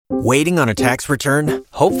Waiting on a tax return?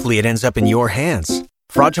 Hopefully it ends up in your hands.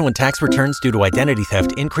 Fraudulent tax returns due to identity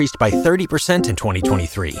theft increased by 30% in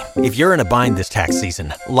 2023. If you're in a bind this tax season,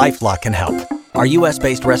 LifeLock can help. Our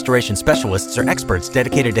U.S.-based restoration specialists are experts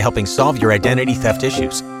dedicated to helping solve your identity theft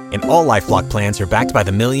issues. And all LifeLock plans are backed by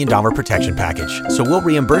the $1 Million Protection Package. So we'll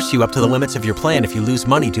reimburse you up to the limits of your plan if you lose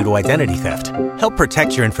money due to identity theft. Help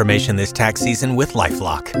protect your information this tax season with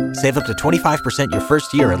LifeLock. Save up to 25% your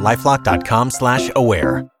first year at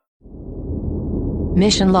LifeLock.com/aware.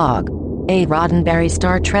 Mission Log, a Roddenberry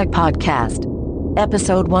Star Trek podcast.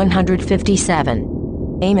 Episode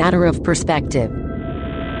 157. A Matter of Perspective.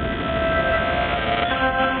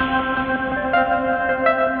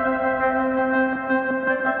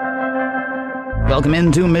 Welcome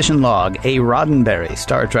into Mission Log, a Roddenberry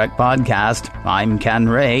Star Trek podcast. I'm Ken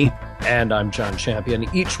Ray. And I'm John Champion.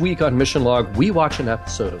 Each week on Mission Log, we watch an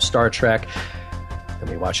episode of Star Trek, then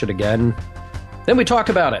we watch it again, then we talk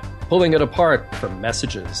about it, pulling it apart for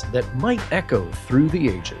messages that might echo through the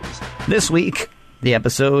ages. This week, the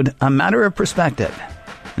episode, A Matter of Perspective.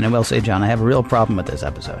 And I will say, John, I have a real problem with this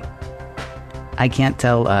episode. I can't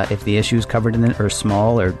tell if the issues covered in it are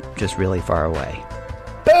small or just really far away.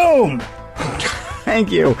 Boom!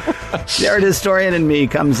 Thank you. The art historian in me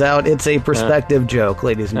comes out. It's a perspective joke,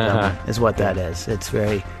 ladies and gentlemen, is what that is. It's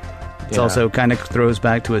also kind of throws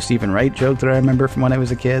back to a Stephen Wright joke that I remember from when I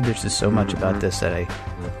was a kid. There's just so much about this that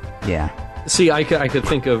See, I could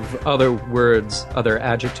think of other words, other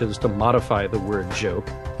adjectives to modify the word joke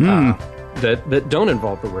that don't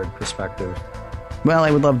involve the word perspective. Well,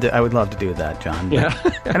 I would love to do that, John. Yeah.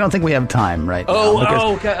 I don't think we have time right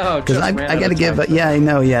now. Because I got to give. I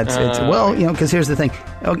know. Yeah. Because here's the thing.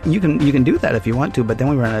 Oh, you can do that if you want to, but then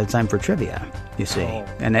we run out of time for trivia. You see,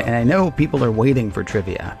 and I know people are waiting for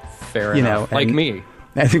trivia. Fair enough. Like me.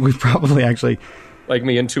 I think we probably actually. Like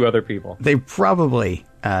me and two other people. They probably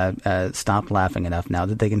stopped laughing enough now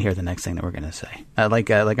that they can hear the next thing that we're going to say. I'm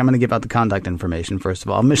going to give out the contact information first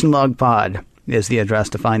of all. Mission Log Pod is the address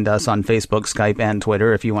to find us on Facebook, Skype, and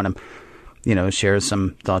Twitter. If you want to, share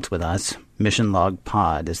some thoughts with us, Mission Log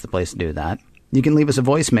Pod is the place to do that. You can leave us a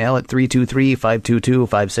voicemail at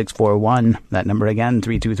 323-522-5641. That number again,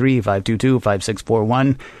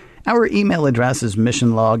 323-522-5641. Our email address is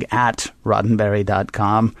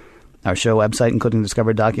missionlog@roddenberry.com. Our show website, including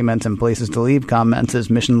discovered documents and places to leave comments, is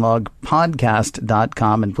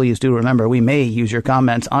missionlogpodcast.com. And please do remember, we may use your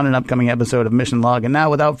comments on an upcoming episode of Mission Log. And now,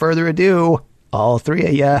 without further ado, all three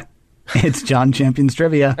of ya, it's John Champion's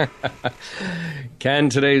Trivia. Ken,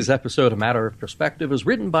 today's episode, A Matter of Perspective, is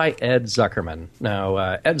written by Ed Zuckerman. Now,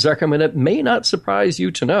 Ed Zuckerman, it may not surprise you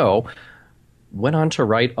to know, went on to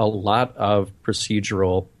write a lot of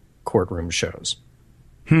procedural courtroom shows.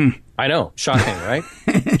 I know. Shocking, right?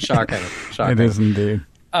 Shocking. It is indeed.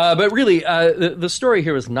 But really, the story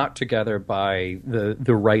here was knocked together by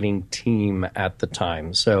the writing team at the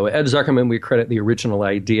time. So Ed Zuckerman, we credit the original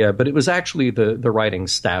idea, but it was actually the writing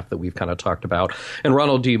staff that we've kind of talked about. And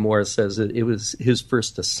Ronald D. Moore says that it was his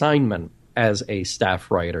first assignment as a staff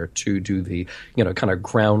writer to do the, kind of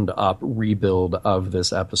ground up rebuild of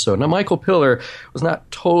this episode. Now, Michael Piller was not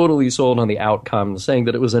totally sold on the outcome, saying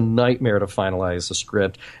that it was a nightmare to finalize the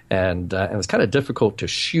script and it was kind of difficult to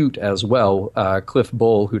shoot as well. Cliff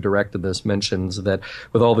Bowl, who directed this, mentions that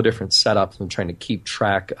with all the different setups and trying to keep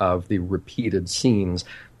track of the repeated scenes,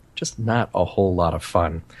 just not a whole lot of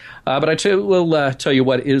fun. But I will tell you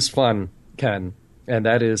what is fun, Ken, and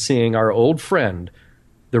that is seeing our old friend,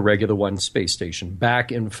 the Regular One space station, back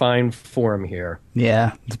in fine form here.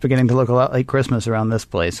 Yeah, it's beginning to look a lot like Christmas around this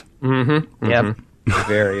place. Mm-hmm. Yep.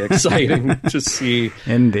 Very exciting to see.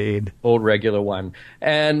 Indeed. Old Regular One.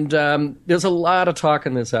 And there's a lot of talk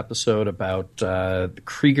in this episode about the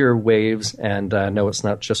Krieger waves. And no, it's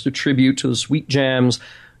not just a tribute to the sweet jams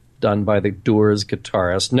done by the Doors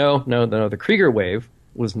guitarist. No. The Krieger wave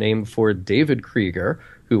was named for David Krieger,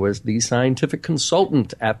 who was the scientific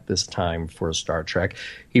consultant at this time for Star Trek.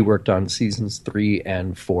 He worked on seasons 3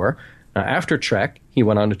 and 4. Now, after Trek, he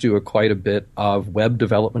went on to do quite a bit of web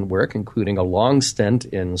development work, including a long stint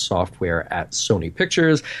in software at Sony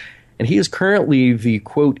Pictures. And he is currently the,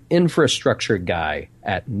 quote, infrastructure guy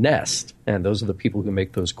at Nest. And those are the people who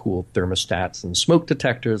make those cool thermostats and smoke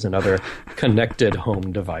detectors and other connected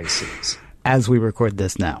home devices. As we record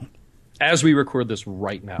this now. As we record this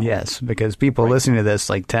right now. Yes, because people listening to this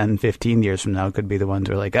like 10, 15 years from now could be the ones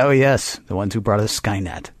who are like, oh, yes, the ones who brought us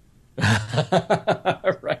Skynet.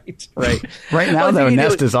 Right. Right now, though,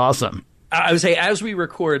 Nest is awesome. I would say, as we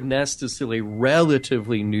record, Nest is still a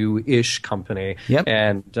relatively new-ish company,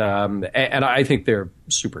 and I think they're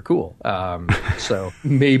super cool. So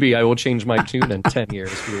maybe I will change my tune in 10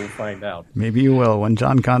 years. We will find out. Maybe you will when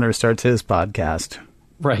John Connor starts his podcast.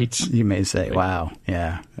 Right. You may say, "Wow,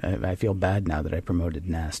 yeah, I feel bad now that I promoted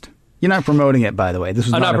Nest." You're not promoting it, by the way. This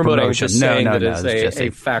was I'm not promoting it. Just saying that it's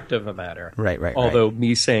a fact of the matter. Right. Although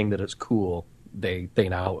me saying that it's cool, they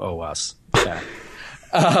now owe us that.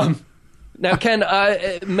 Now, Ken,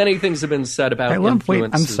 many things have been said about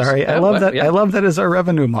influences. I'm sorry. I love that. Yeah. I love that as our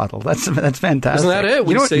revenue model. That's fantastic. Isn't that it?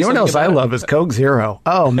 You know what else I love is Coke Zero.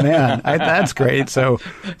 Oh man, that's great. So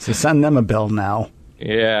send them a bill now.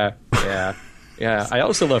 Yeah. I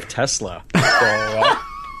also love Tesla. So,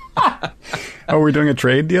 oh, we're doing a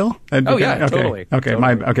trade deal? Totally.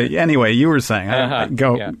 Okay. Anyway, you were saying.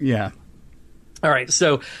 Yeah. All right,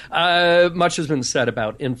 so much has been said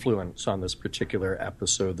about influence on this particular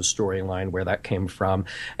episode, the storyline, where that came from.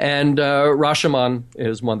 And Rashomon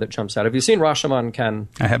is one that jumps out. Have you seen Rashomon, Ken?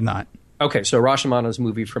 I have not. Okay, so Rashomon is a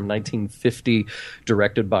movie from 1950,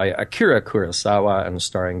 directed by Akira Kurosawa and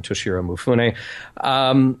starring Toshiro Mifune.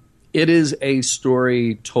 It is a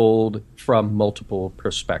story told from multiple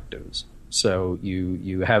perspectives. So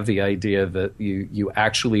you have the idea that you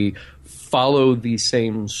actually follow the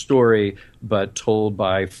same story, but told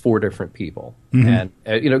by 4 different people. Mm-hmm.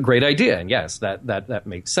 And great idea. And yes, that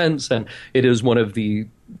makes sense. And it is one of the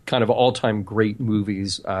kind of all-time great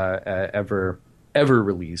movies ever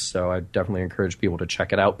released. So I definitely encourage people to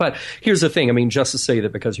check it out. But here's the thing. I mean, just to say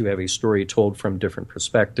that because you have a story told from different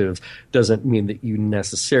perspectives doesn't mean that you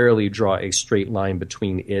necessarily draw a straight line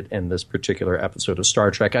between it and this particular episode of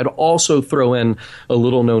Star Trek. I'd also throw in a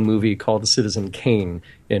little-known movie called Citizen Kane,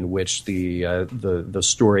 in which the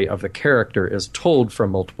story of the character is told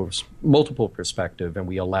from multiple perspective, and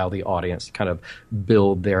we allow the audience to kind of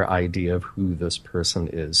build their idea of who this person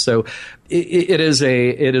is. So it is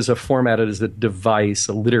a format, it is a device,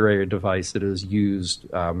 a literary device that is used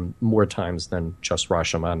more times than just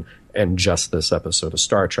Rashomon and just this episode of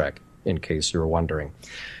Star Trek, in case you were wondering.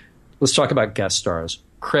 Let's talk about guest stars.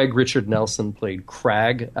 Craig Richard Nelson played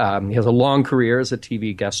Crag. He has a long career as a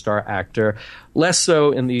TV guest star actor, less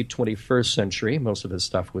so in the 21st century. Most of his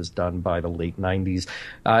stuff was done by the late 90s.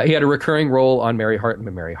 He had a recurring role on Mary Hartman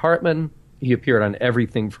and Mary Hartman. He appeared on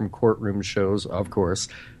everything from courtroom shows, of course,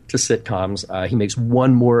 to sitcoms. He makes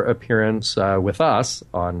one more appearance with us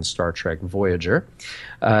on Star Trek Voyager.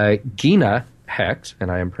 Gina Hecht,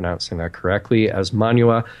 and I am pronouncing that correctly, as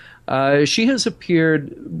Manua. She has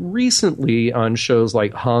appeared recently on shows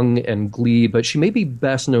like Hung and Glee, but she may be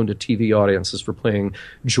best known to TV audiences for playing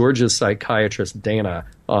George's psychiatrist Dana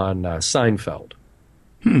on Seinfeld.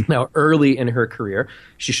 Now, early in her career,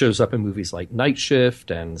 she shows up in movies like Night Shift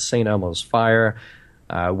and St. Elmo's Fire.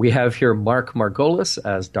 We have here Mark Margolis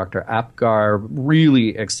as Dr. Apgar,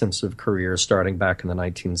 really extensive career starting back in the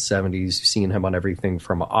 1970s. You've seen him on everything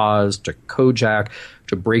from Oz to Kojak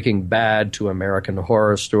to Breaking Bad to American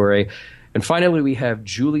Horror Story. And finally, we have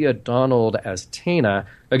Julia Donald as Tana,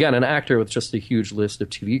 again, an actor with just a huge list of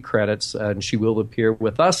TV credits, and she will appear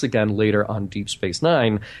with us again later on Deep Space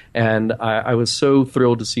Nine. And I was so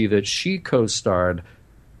thrilled to see that she co-starred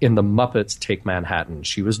in The Muppets Take Manhattan.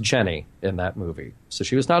 She was Jenny in that movie. So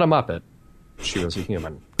she was not a Muppet. She was a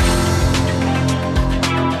human.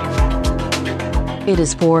 It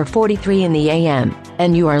is 4:43 in the a.m.,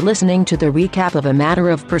 and you are listening to the recap of A Matter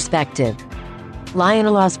of Perspective.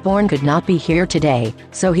 Lionel Osborne could not be here today,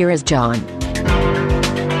 so here is John.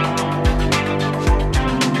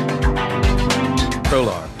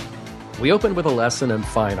 Prologue. We open with a lesson in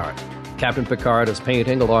fine art. Captain Picard is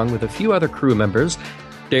painting along with a few other crew members.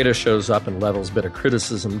 Data shows up and levels a bit of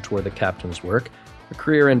criticism toward the captain's work. A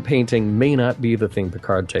career in painting may not be the thing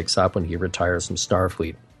Picard takes up when he retires from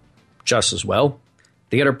Starfleet. Just as well,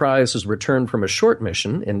 the Enterprise has returned from a short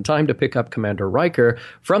mission in time to pick up Commander Riker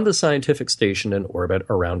from the scientific station in orbit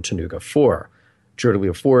around Tenuga 4. Geordi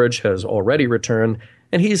LaForge has already returned,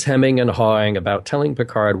 and he's hemming and hawing about telling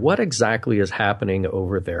Picard what exactly is happening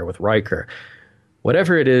over there with Riker.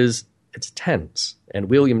 Whatever it is, it's tense, and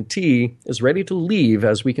William T. is ready to leave,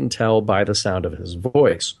 as we can tell by the sound of his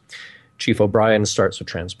voice. Chief O'Brien starts a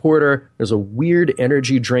transporter, there's a weird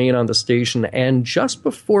energy drain on the station, and just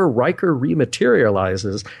before Riker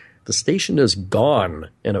rematerializes, the station is gone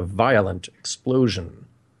in a violent explosion.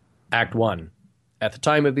 Act 1. At the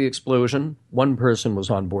time of the explosion, one person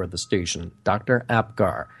was on board the station, Dr.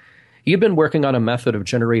 Apgar. He had been working on a method of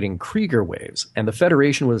generating Krieger waves, and the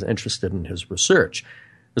Federation was interested in his research.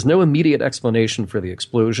 There's no immediate explanation for the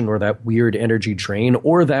explosion or that weird energy drain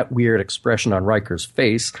or that weird expression on Riker's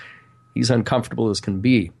face. He's uncomfortable as can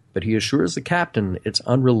be. but he assures the captain it's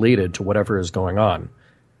unrelated to whatever is going on.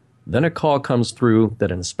 Then a call comes through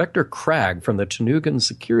that Inspector Cragg from the Tanugan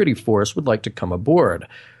Security Force would like to come aboard.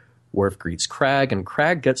 Worf greets Cragg, and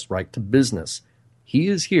Cragg gets right to business. He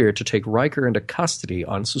is here to take Riker into custody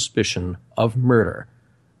on suspicion of murder.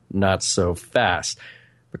 Not so fast.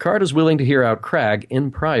 Picard is willing to hear out Cragg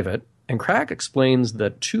in private, and Cragg explains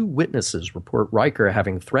that 2 witnesses report Riker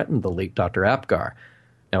having threatened the late Dr. Apgar.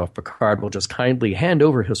 Now, if Picard will just kindly hand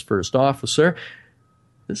over his first officer,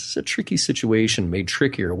 this is a tricky situation made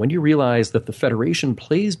trickier when you realize that the Federation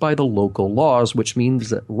plays by the local laws, which means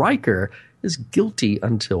that Riker is guilty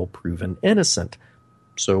until proven innocent.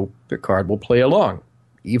 So Picard will play along,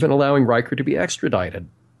 even allowing Riker to be extradited.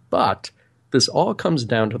 But this all comes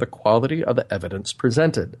down to the quality of the evidence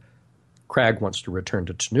presented. Cragg wants to return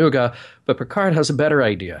to Tenuga, but Picard has a better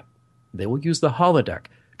idea. They will use the holodeck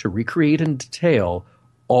to recreate in detail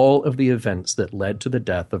all of the events that led to the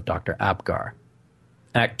death of Dr. Apgar.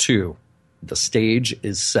 Act 2. The stage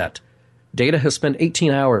is set. Data has spent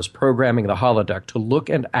 18 hours programming the holodeck to look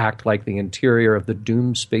and act like the interior of the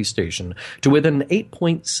doomed space station to within an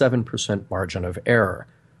 8.7% margin of error.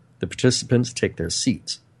 The participants take their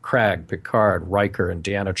seats. Cragg, Picard, Riker, and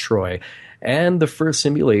Deanna Troi, and the first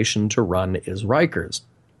simulation to run is Riker's.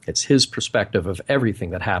 It's his perspective of everything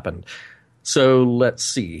that happened. So let's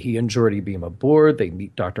see. He and Geordi beam aboard. They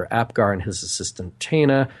meet Dr. Apgar and his assistant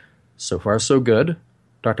Tana. So far, so good.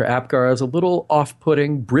 Dr. Apgar is a little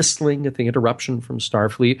off-putting, bristling at the interruption from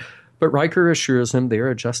Starfleet, but Riker assures him they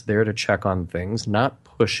are just there to check on things, not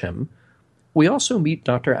push him. We also meet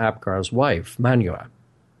Dr. Apgar's wife, Manua.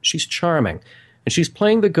 She's charming, and she's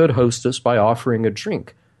playing the good hostess by offering a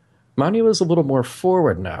drink. Manua is a little more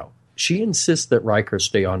forward now. She insists that Riker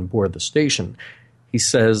stay on board the station. He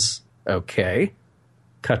says, okay.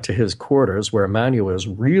 Cut to his quarters, where Manua is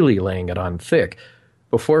really laying it on thick.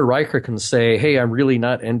 Before Riker can say, hey, I'm really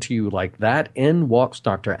not into you like that, in walks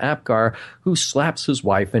Dr. Apgar, who slaps his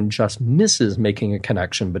wife and just misses making a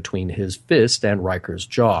connection between his fist and Riker's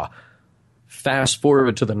jaw. Fast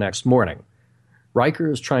forward to the next morning.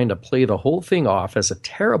 Riker is trying to play the whole thing off as a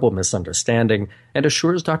terrible misunderstanding and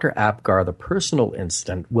assures Dr. Apgar the personal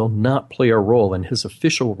incident will not play a role in his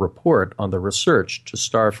official report on the research to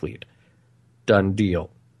Starfleet. Done deal.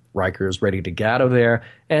 Riker is ready to get out of there,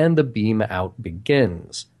 and the beam out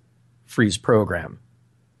begins. Freeze program.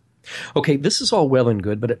 Okay, this is all well and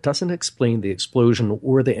good, but it doesn't explain the explosion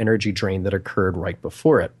or the energy drain that occurred right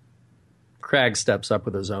before it. Cragg steps up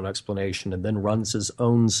with his own explanation and then runs his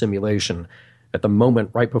own simulation. At the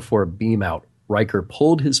moment right before beam out, Riker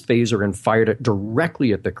pulled his phaser and fired it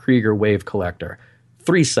directly at the Krieger wave collector.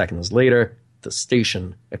 3 seconds later, the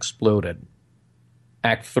station exploded.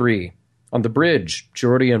 Act 3. On the bridge,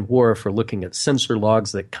 Geordi and Worf are looking at sensor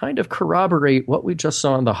logs that kind of corroborate what we just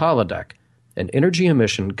saw on the holodeck. An energy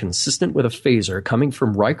emission consistent with a phaser coming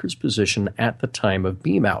from Riker's position at the time of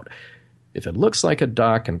beam out. If it looks like a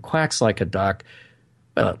duck and quacks like a duck,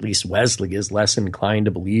 well, at least Wesley is less inclined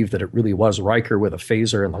to believe that it really was Riker with a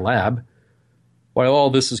phaser in the lab. While all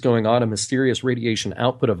this is going on, a mysterious radiation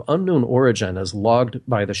output of unknown origin is logged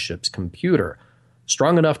by the ship's computer,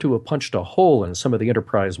 strong enough to have punched a hole in some of the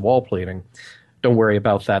Enterprise wall plating. Don't worry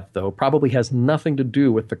about that, though. Probably has nothing to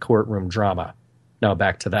do with the courtroom drama. Now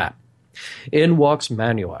back to that. In walks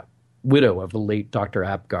Manua, widow of the late Dr.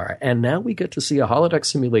 Apgar, and now we get to see a holodeck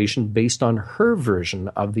simulation based on her version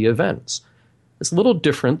of the events. It's a little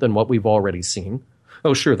different than what we've already seen.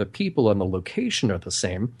 Oh, sure, the people and the location are the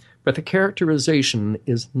same, but the characterization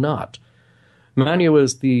is not. Manua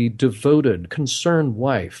is the devoted, concerned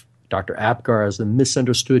wife. Dr. Apgar is the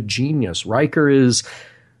misunderstood genius. Riker is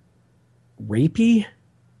rapey?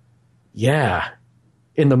 Yeah.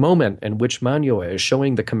 In the moment in which Manua is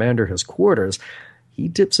showing the commander his quarters, he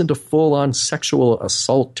dips into full-on sexual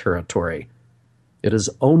assault territory. It is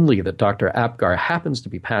only that Dr. Apgar happens to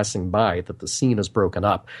be passing by that the scene is broken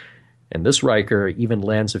up, and this Riker even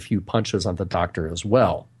lands a few punches on the doctor as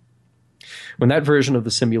well. When that version of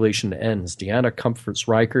the simulation ends, Deanna comforts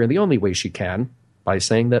Riker in the only way she can, by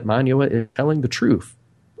saying that Manua is telling the truth,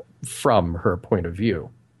 from her point of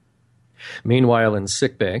view. Meanwhile, in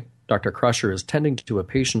sickbay, Dr. Crusher is tending to a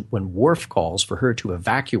patient when Worf calls for her to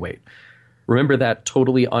evacuate. Remember that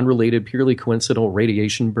totally unrelated, purely coincidental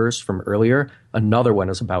radiation burst from earlier? Another one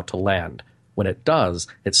is about to land. When it does,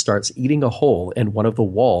 it starts eating a hole in one of the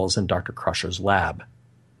walls in Dr. Crusher's lab.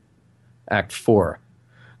 Act 4.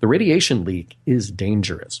 The radiation leak is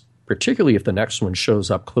dangerous, particularly if the next one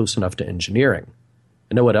shows up close enough to engineering.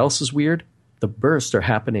 And know what else is weird? The bursts are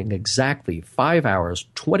happening exactly 5 hours,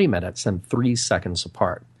 20 minutes, and 3 seconds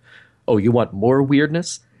apart. Oh, you want more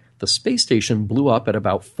weirdness? The space station blew up at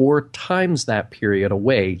about 4 times that period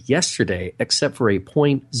away yesterday, except for a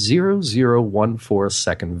 0.0014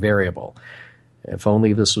 second variable. If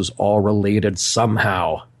only this was all related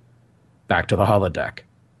somehow. Back to the holodeck.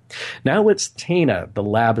 Now it's Tana, the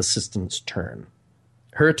lab assistant's turn.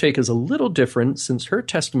 Her take is a little different since her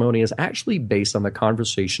testimony is actually based on the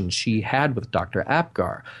conversation she had with Dr.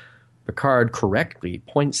 Apgar. Picard correctly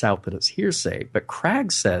points out that it's hearsay, but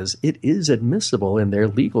Cragg says it is admissible in their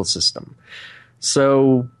legal system.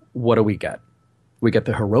 So what do we get? We get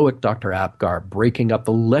the heroic Dr. Apgar breaking up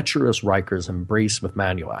the lecherous Riker's embrace with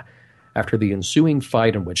Manua. After the ensuing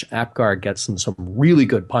fight in which Apgar gets in some really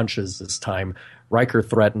good punches this time, Riker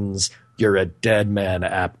threatens, "You're a dead man,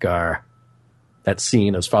 Apgar." That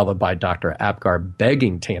scene is followed by Dr. Apgar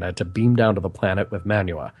begging Tana to beam down to the planet with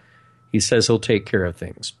Manua. He says he'll take care of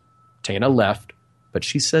things. Tana left, but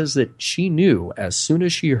she says that she knew as soon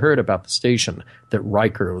as she heard about the station that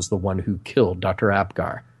Riker was the one who killed Dr.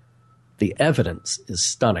 Apgar. The evidence is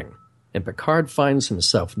stunning, and Picard finds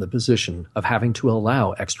himself in the position of having to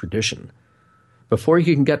allow extradition. Before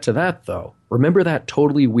he can get to that, though, remember that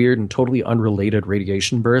totally weird and totally unrelated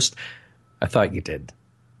radiation burst? I thought you did.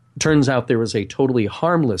 Turns out there was a totally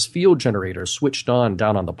harmless field generator switched on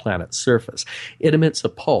down on the planet's surface. It emits a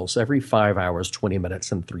pulse every 5 hours, 20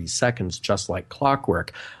 minutes, and 3 seconds, just like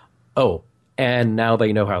clockwork. Oh, and now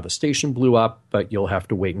they know how the station blew up, but you'll have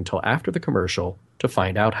to wait until after the commercial to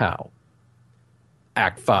find out how.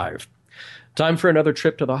 Act 5. Time for another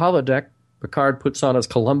trip to the holodeck. Picard puts on his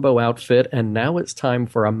Columbo outfit, and now it's time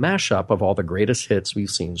for a mashup of all the greatest hits we've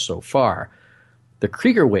seen so far. The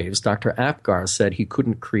Krieger waves Dr. Apgar said he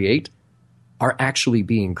couldn't create are actually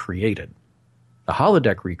being created. The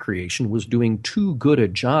holodeck recreation was doing too good a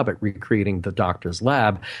job at recreating the doctor's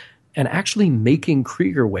lab and actually making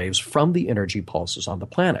Krieger waves from the energy pulses on the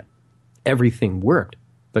planet. Everything worked,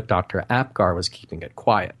 but Dr. Apgar was keeping it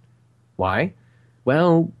quiet. Why?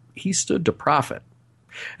 Well, he stood to profit.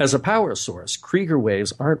 As a power source, Krieger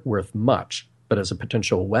waves aren't worth much, but as a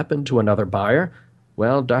potential weapon to another buyer,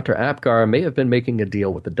 well, Dr. Apgar may have been making a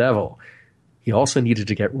deal with the devil. He also needed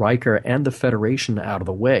to get Riker and the Federation out of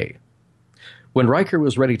the way. When Riker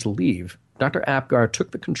was ready to leave, Dr. Apgar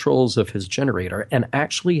took the controls of his generator and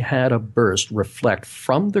actually had a burst reflect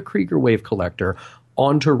from the Krieger wave collector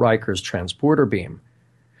onto Riker's transporter beam.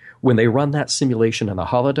 When they run that simulation in the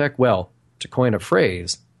holodeck, well, to coin a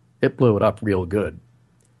phrase, it blew it up real good.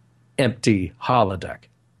 Empty holodeck.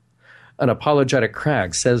 An apologetic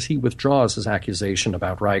Cragg says he withdraws his accusation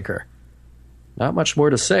about Riker. Not much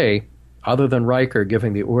more to say, other than Riker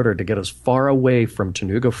giving the order to get as far away from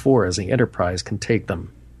Tenuga 4 as the Enterprise can take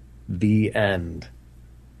them. The end.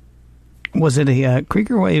 Was it a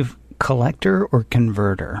Krieger wave collector or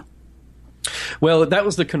converter? Well, that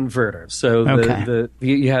was the converter. So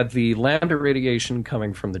you had the lambda radiation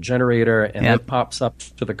coming from the generator, and it pops up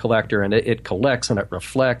to the collector, and it collects, and it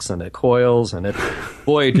reflects, and it coils, and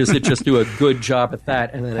does it just do a good job at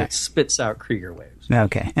that, and then it spits out Krieger waves.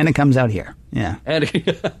 Okay, and it comes out here. Yeah. And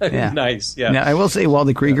nice, yeah. Now, I will say, while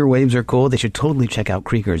the Krieger waves are cool, they should totally check out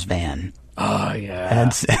Krieger's van. Oh, yeah.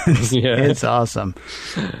 It's awesome.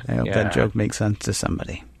 I hope that joke makes sense to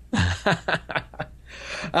somebody.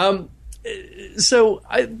 So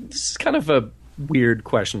this is kind of a weird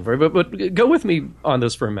question for you, but go with me on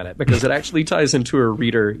this for a minute because it actually ties into a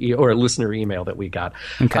reader or a listener email that we got.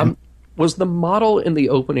 Okay. Was the model in the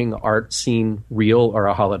opening art scene real or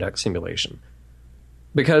a holodeck simulation?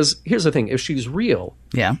 Because here's the thing: if she's real,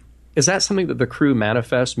 is that something that the crew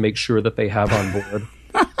manifest, make sure that they have on board?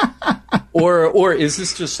 Or is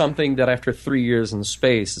this just something that after 3 years in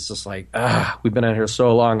space, it's just like, we've been out here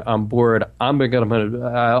so long, I'm bored,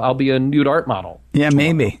 I'll be a nude art model. Yeah,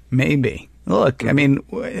 maybe. Look, I mean,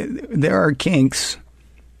 there are kinks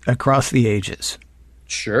across the ages.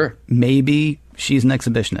 Sure. Maybe she's an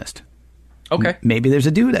exhibitionist. Okay. Maybe there's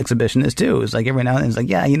a dude exhibitionist, too. It's like every now and then it's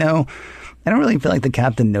like, I don't really feel like the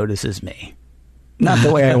captain notices me. Not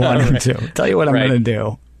the way I want him to. Tell you what I'm going to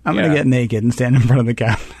do. I'm going to get naked and stand in front of the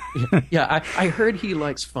captain. I heard he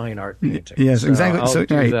likes fine art painting. Yes, exactly. I'll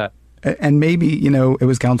do that. And maybe, it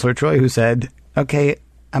was Counselor Troy who said, okay,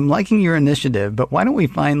 I'm liking your initiative, but why don't we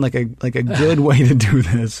find like a good way to do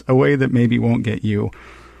this, a way that maybe won't get you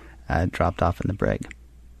dropped off in the brig.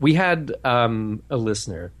 We had a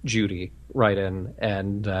listener, Judy, write in,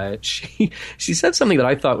 and she said something that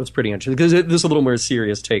I thought was pretty interesting because there's a little more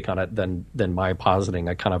serious take on it than my positing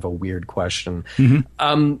a kind of a weird question.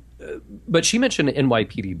 Mm-hmm. But she mentioned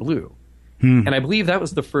NYPD Blue, and I believe that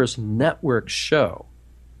was the first network show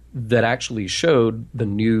that actually showed the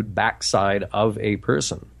nude backside of a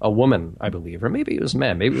person, a woman, I believe, or maybe it was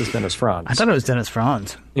men, maybe it was Dennis Franz. I thought it was Dennis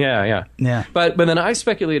Franz. Yeah. But then I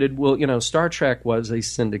speculated, well, Star Trek was a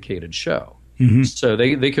syndicated show. So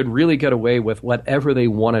they could really get away with whatever they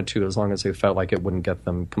wanted to as long as they felt like it wouldn't get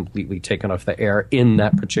them completely taken off the air in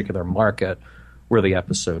that particular market where the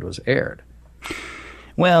episode was aired.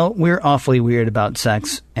 Well, we're awfully weird about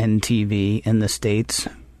sex and TV in the States.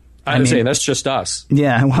 I'm saying that's just us.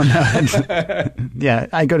 Yeah, well, no, yeah,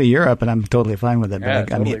 I go to Europe and I'm totally fine with it. But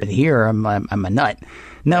totally. but here, I'm a nut.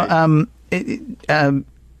 No, Right.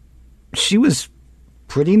 She was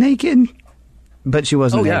pretty naked, but she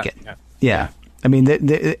wasn't naked. Yeah. I mean,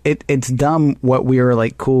 it's dumb what we are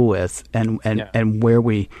like cool with and where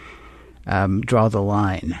we draw the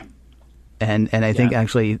line. And I think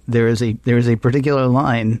actually there is a particular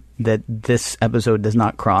line that this episode does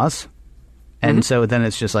not cross. And so then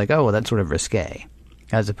it's just like, oh, well, that's sort of risque,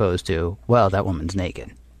 as opposed to, well, that woman's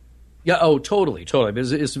naked. Yeah, oh, totally.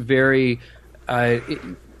 It's very,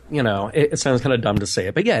 it sounds kind of dumb to say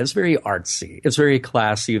it, but yeah, it's very artsy. It's very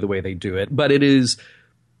classy the way they do it. But it is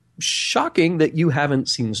shocking that you haven't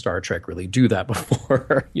seen Star Trek really do that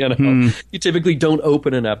before. You typically don't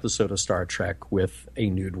open an episode of Star Trek with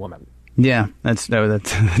a nude woman. Yeah, that's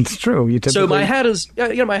true. You typically... So my hat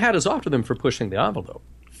is off to them for pushing the envelope,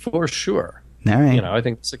 for sure. All right. I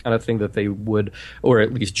think it's the kind of thing that they would, or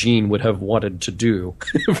at least Gene would have wanted to do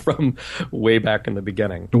from way back in the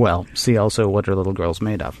beginning. Well, see also What Are Little Girls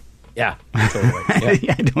Made Of? Yeah, totally.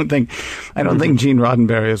 Yeah. I don't think Gene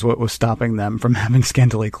Roddenberry is what was stopping them from having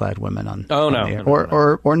scantily clad women on. Oh no,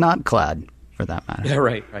 or not clad, for that matter. Yeah,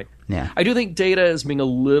 right. Yeah, I do think Data is being a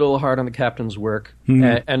little hard on the captain's work,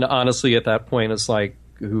 and honestly, at that point, it's like,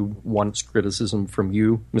 who wants criticism from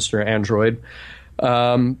you, Mr. Android?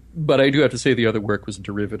 But I do have to say the other work was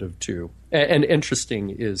derivative too, and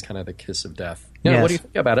interesting is kind of the kiss of death. What do you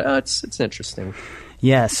think about it? It's interesting.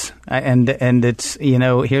 Yes, and it's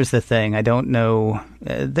here's the thing. I don't know.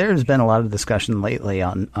 There's been a lot of discussion lately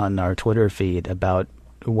on our Twitter feed about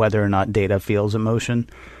whether or not Data feels emotion.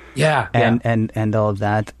 Yeah, and all of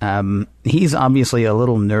that. He's obviously a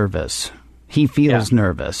little nervous. He feels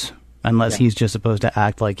nervous. Unless he's just supposed to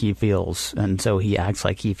act like he feels, and so he acts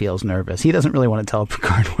like he feels nervous. He doesn't really want to tell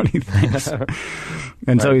Picard what he thinks.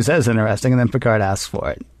 And so he says interesting, and then Picard asks for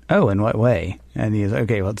it. Oh, in what way? And he's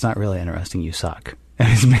okay, well, it's not really interesting. You suck.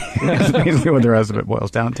 It's basically what the rest of it boils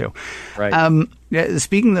down to. Right.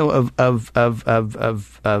 Speaking though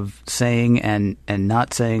of saying and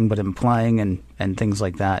not saying, but implying and things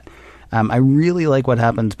like that, I really like what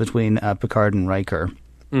happens between Picard and Riker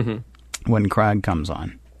when Crag comes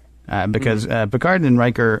on. Because Picard and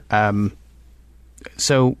Riker,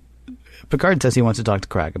 so Picard says he wants to talk to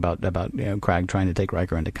Crag about Crag trying to take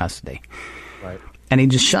Riker into custody, right? And he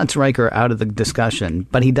just shuts Riker out of the discussion,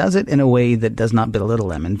 but he does it in a way that does not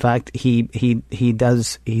belittle him. In fact, he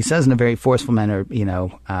says in a very forceful manner,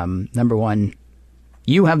 number one,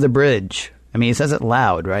 you have the bridge. I mean, he says it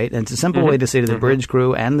loud, right? And it's a simple way to say to the bridge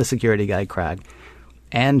crew and the security guy Crag,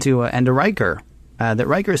 and to Riker. That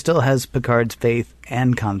Riker still has Picard's faith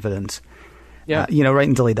and confidence, right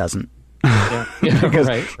until he doesn't.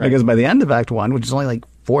 Because by the end of Act 1, which is only like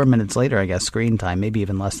 4 minutes later, I guess, screen time, maybe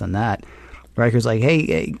even less than that, Riker's like,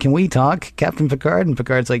 hey, can we talk, Captain Picard? And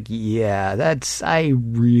Picard's like, yeah, I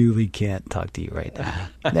really can't talk to you right now.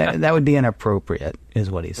 that would be inappropriate,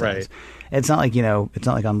 is what he says. Right. It's not like, it's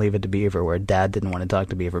not like on Leave It to Beaver where Dad didn't want to talk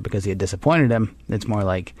to Beaver because he had disappointed him. It's more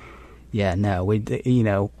like, yeah, no,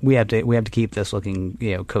 we have to keep this looking,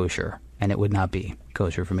 kosher, and it would not be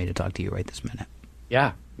kosher for me to talk to you right this minute.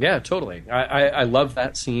 Yeah, totally. I love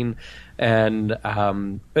that scene, and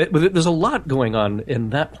there's a lot going on in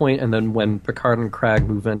that point. And then when Picard and Crag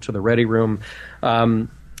move into the ready room,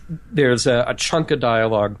 there's a chunk of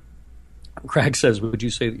dialogue. Crag says, would you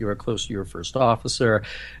say that you are close to your first officer?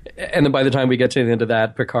 And then by the time we get to the end of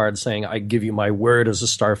that, Picard's saying, I give you my word as a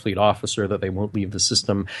Starfleet officer that they won't leave the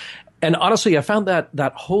system. And honestly, I found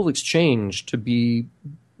that whole exchange to be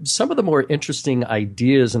some of the more interesting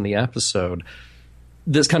ideas in the episode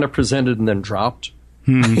that's kind of presented and then dropped.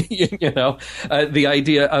 The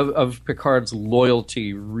idea of Picard's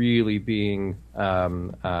loyalty really being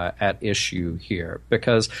at issue here,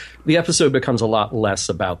 because the episode becomes a lot less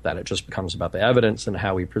about that. It just becomes about the evidence and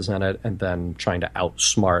how we present it, and then trying to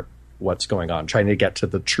outsmart what's going on, trying to get to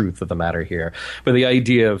the truth of the matter here. But the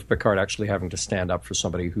idea of Picard actually having to stand up for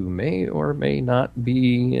somebody who may or may not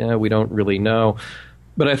be, we don't really know.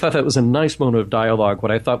 But I thought that was a nice moment of dialogue.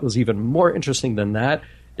 What I thought was even more interesting than that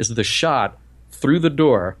is the shot through the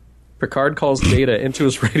door. Picard calls Data into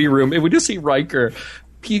his ready room, and we just see Riker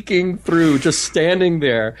peeking through, just standing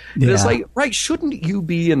there. And Yeah. it's like, right, shouldn't you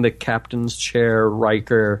be in the captain's chair,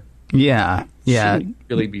 Riker? Yeah. Shouldn't you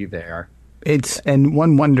really be there? And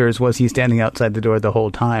one wonders, was he standing outside the door the whole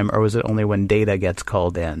time, or was it only when Data gets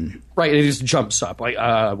called in? Right, and he just jumps up, like,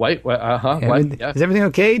 what, what? Yeah. Is everything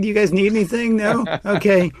okay? Do you guys need anything? No?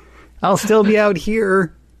 Okay. I'll still be out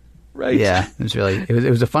here. Right. Yeah, it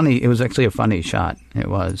was actually a funny shot. It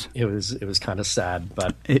was. It was kind of sad,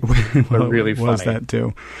 but It really was funny. that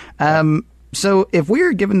too. So if we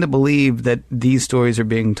are given to believe that these stories are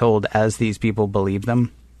being told as these people believe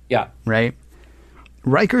them, yeah. right?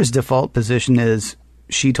 Riker's default position is,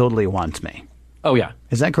 she totally wants me. Oh, yeah.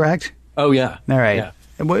 Is that correct? Oh, yeah. All right.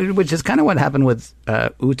 Yeah. Which is kind of what happened with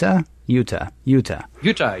Utah. Utah,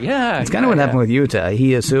 yeah. It's kind of what happened with Utah.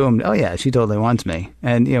 He assumed, oh yeah, she totally wants me.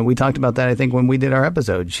 And, we talked about that, I think, when we did our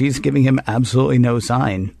episode. She's giving him absolutely no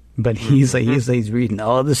sign, but he's reading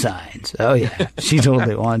all the signs. Oh yeah, she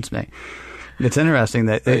totally wants me. It's interesting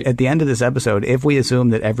that at the end of this episode, if we assume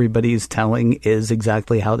that everybody's telling is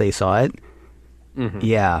exactly how they saw it,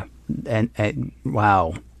 yeah, and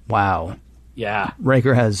wow. Yeah.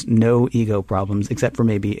 Riker has no ego problems except for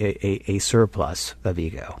maybe a surplus of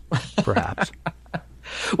ego, perhaps.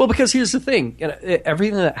 Well, because here's the thing.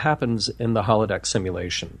 Everything that happens in the holodeck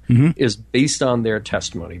simulation is based on their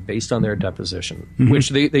testimony, based on their deposition, which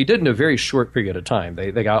they did in a very short period of time.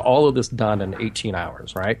 They got all of this done in 18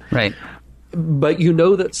 hours, right? Right. But you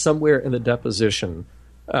know that somewhere in the deposition,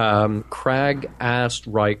 Cragg asked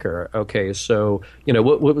Riker, okay, so,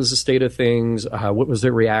 what was the state of things? What was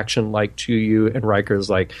their reaction like to you? And Riker's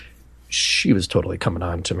like, she was totally coming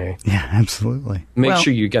on to me. Yeah, absolutely. Make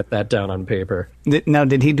sure you get that down on paper. Now,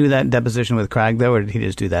 did he do that deposition with Cragg, though, or did he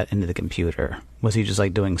just do that into the computer? Was he just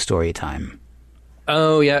like doing story time?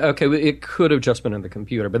 Oh, yeah, okay. It could have just been in the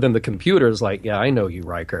computer, but then the computer's like, yeah, I know you,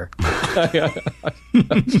 Riker.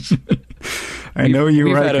 I know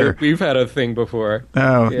you, Riker. We've had a thing before.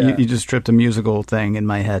 Oh, yeah. you just tripped a musical thing in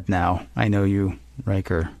my head now. I know you,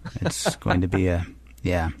 Riker. It's going to be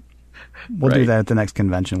yeah. We'll do that at the next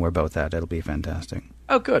convention we're both at. It'll be fantastic.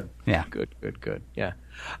 Oh, good. Yeah. Good. Yeah.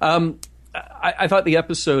 I thought the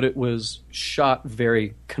episode, it was shot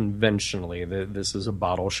very conventionally. This is a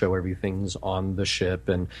bottle show. Everything's on the ship.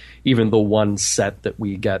 And even the one set that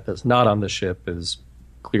we get that's not on the ship is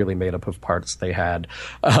clearly made up of parts they had.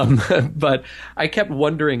 But I kept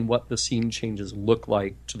wondering what the scene changes look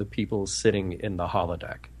like to the people sitting in the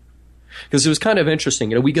holodeck. Because it was kind of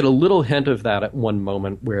interesting. We get a little hint of that at one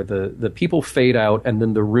moment where the people fade out and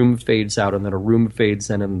then the room fades out and then a room fades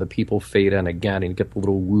in and the people fade in again, and you get the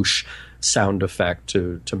little whoosh sound effect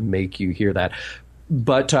to make you hear that.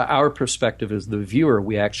 But our perspective as the viewer,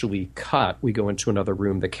 we actually cut. We go into another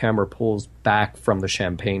room. The camera pulls back from the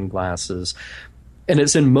champagne glasses. And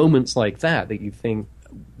it's in moments like that you think,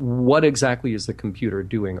 what exactly is the computer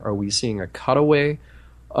doing? Are we seeing a cutaway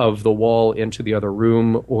of the wall into the other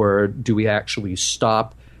room, or do we actually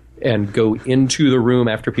stop and go into the room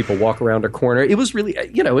after people walk around a corner? It was really,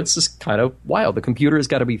 it's just kind of wild. The computer has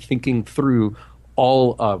got to be thinking through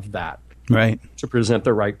all of that, right, to present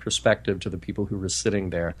the right perspective to the people who were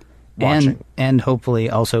sitting there watching. And hopefully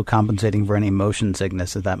also compensating for any motion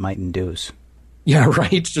sickness that might induce. Yeah,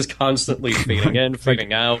 right. Just constantly fading in,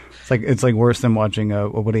 fading out. It's like worse than watching a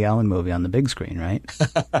Woody Allen movie on the big screen, right?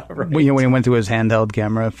 Right. When he went through his handheld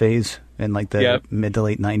camera phase in like the mid to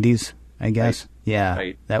late 90s, I guess. Right. Yeah,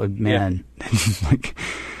 right. That would, man.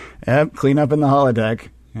 Yeah. Clean up in the holodeck.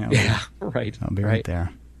 Yeah, right. I'll be right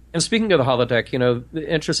there. And speaking of the holodeck,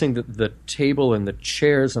 interesting that the table and the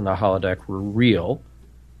chairs in the holodeck were real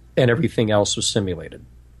and everything else was simulated.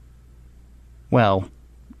 Well,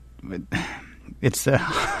 it's a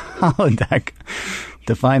holodeck.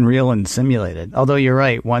 Define real and simulated. Although you're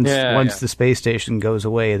right, once the space station goes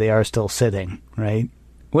away, they are still sitting, right?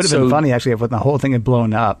 Would have been funny, actually, if when the whole thing had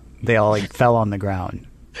blown up, they all fell on the ground.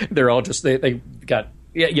 They're all just, they got,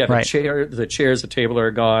 right. the chairs, the table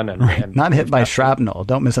are gone. And not hit by shrapnel.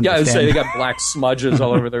 Don't misunderstand. Yeah, I would say they got black smudges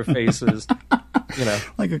all over their faces.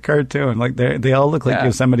 Like a cartoon. Like they all look like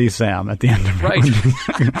Yosemite Sam at the end of it.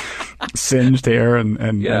 Right. Singed hair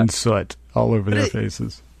and soot all over their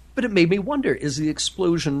faces. But it made me wonder, is the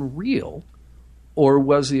explosion real? Or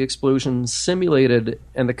was the explosion simulated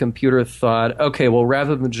and the computer thought, okay, well,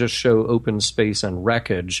 rather than just show open space and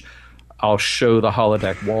wreckage, I'll show the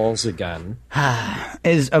holodeck walls again.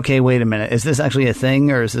 Okay, wait a minute. Is this actually a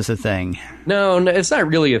thing or is this a thing? No, it's not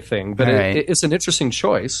really a thing, but it's an interesting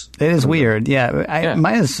choice. It is weird, yeah.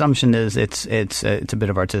 My assumption is it's a bit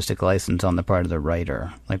of artistic license on the part of the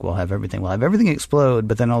writer. Like we'll have everything explode,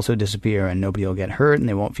 but then also disappear, and nobody will get hurt, and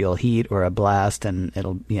they won't feel heat or a blast, and I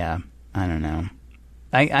don't know.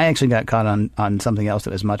 I actually got caught on something else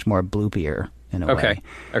that was much more bloopier in a way.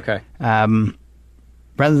 Okay.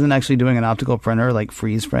 Rather than actually doing an optical printer like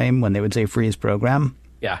freeze frame, when they would say freeze program,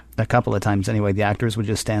 a couple of times anyway, the actors would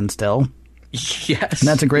just stand still. Yes. And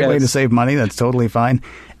that's a great way to save money. That's totally fine.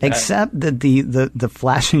 Except that the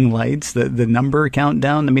flashing lights, the number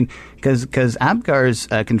countdown, I mean, because Apgar's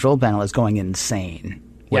control panel is going insane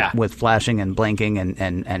with flashing and blinking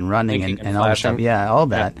and running and all that stuff. Yeah, all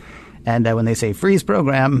that. Yeah. And when they say freeze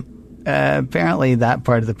program, apparently that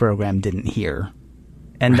part of the program didn't hear.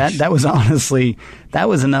 And that was honestly, that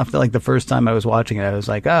was enough that like the first time I was watching it, I was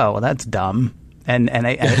like, oh, well, that's dumb. And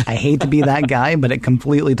I hate to be that guy, but it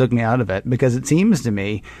completely took me out of it because it seems to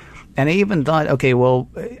me, and I even thought, okay, well,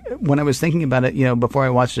 when I was thinking about it, before I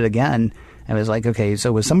watched it again, I was like, okay,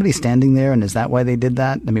 so was somebody standing there, and is that why they did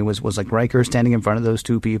that? I mean, was like Riker standing in front of those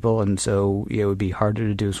two people, and so it would be harder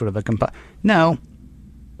to do sort of a No.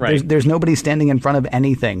 Right. There's nobody standing in front of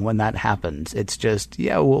anything when that happens. It's just,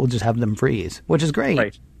 we'll just have them freeze, which is great.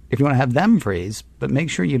 Right. If you want to have them freeze, but make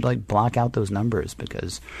sure you like block out those numbers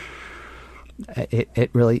because it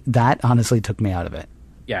really, that honestly took me out of it.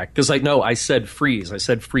 Yeah, because I said freeze. I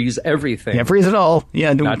said freeze everything. Yeah, freeze it all.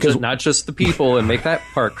 Yeah, not just the people, and make that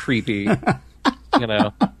part creepy.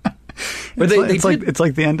 But it's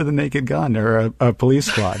like the end of The Naked Gun or a Police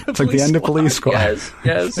Squad. It's like the end of Police Squad.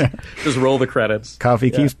 Yes. Just roll the credits.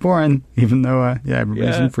 Coffee keeps pouring, even though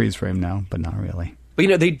everybody's in freeze frame now, but not really.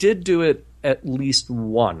 But they did do it at least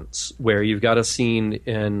once, where you've got a scene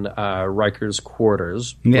in Riker's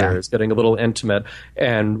quarters where it's getting a little intimate,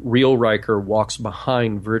 and real Riker walks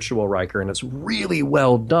behind virtual Riker, and it's really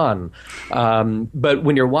well done. But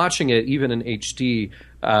when you're watching it, even in HD,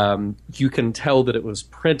 you can tell that it was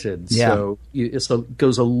printed. Yeah. So it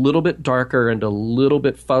goes a little bit darker and a little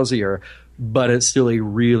bit fuzzier, but it's still a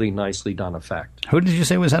really nicely done effect. Who did you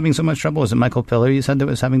say was having so much trouble? Was it Michael Piller you said that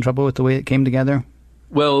was having trouble with the way it came together?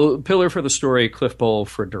 Well, Piller for the story, Cliff Bole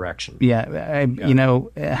for direction.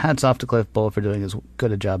 Hats off to Cliff Bole for doing as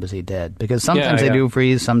good a job as he did. Because sometimes they do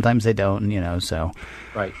freeze, sometimes they don't, so.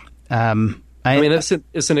 Right.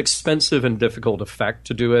 It's an expensive and difficult effect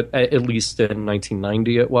to do it, at least in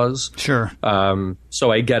 1990 it was. Sure.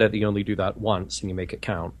 So I get it, you only do that once and you make it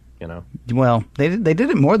count, Well, they did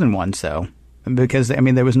it more than once, though. Because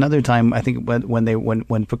there was another time I think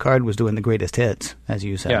when Picard was doing the greatest hits, as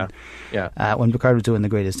you said. When Picard was doing the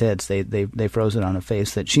greatest hits, they froze it on a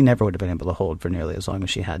face that she never would have been able to hold for nearly as long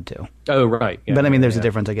as she had to. Oh right. Yeah, but there's a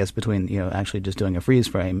difference, I guess, between actually just doing a freeze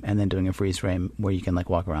frame and then doing a freeze frame where you can like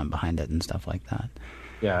walk around behind it and stuff like that.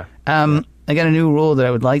 Yeah. I got a new rule that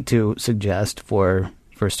I would like to suggest for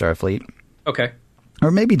Starfleet. Okay.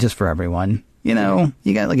 Or maybe just for everyone. You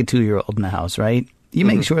got like a 2-year-old in the house, right? You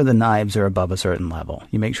make sure the knives are above a certain level.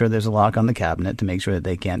 You make sure there's a lock on the cabinet to make sure that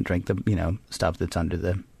they can't drink the stuff that's under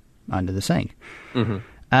the sink. Mm-hmm.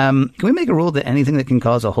 Can we make a rule that anything that can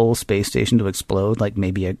cause a whole space station to explode, like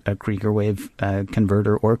maybe a Krieger wave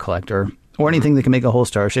converter or collector, or anything that can make a whole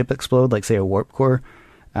starship explode, like say a warp core,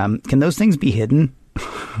 can those things be hidden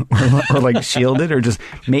or like shielded, or just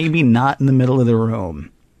maybe not in the middle of the room?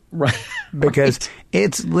 Right. Because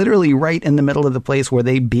it's literally right in the middle of the place where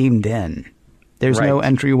they beamed in. There's no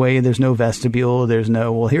entryway, there's no vestibule, there's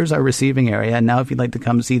no, well, here's our receiving area, and now if you'd like to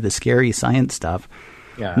come see the scary science stuff,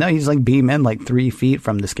 no, you just like beam in like 3 feet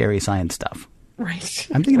from the scary science stuff. Right.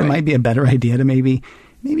 I'm thinking it might be a better idea to maybe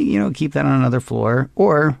keep that on another floor,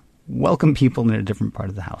 or welcome people in a different part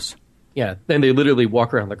of the house. Yeah, then they literally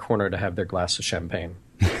walk around the corner to have their glass of champagne.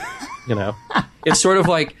 It's sort of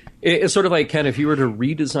like, Ken, if you were to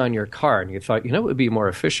redesign your car and you thought, it would be more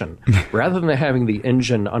efficient, rather than having the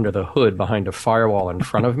engine under the hood behind a firewall in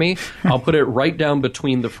front of me, I'll put it right down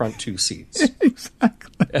between the front 2 seats.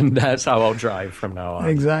 Exactly. And that's how I'll drive from now on.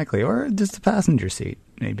 Exactly. Or just the passenger seat,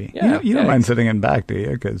 maybe. Yeah, you don't mind sitting in back, do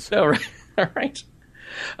you? No, right. All right.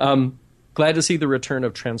 Glad to see the return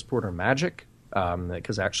of transporter magic,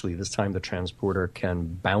 because actually this time the transporter can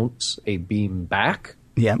bounce a beam back.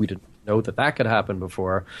 Yeah. We didn't know that could happen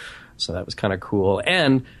before, so that was kind of cool.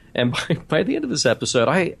 And by the end of this episode,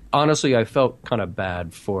 I felt kind of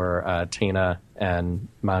bad for Tena and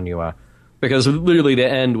Manua, because literally the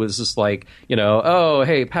end was just like, oh,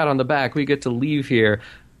 hey, pat on the back, we get to leave here.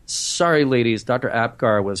 Sorry, ladies, Dr.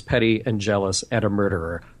 Apgar was petty and jealous and a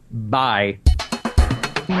murderer. Bye.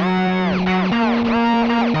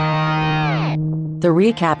 The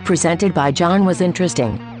recap presented by John was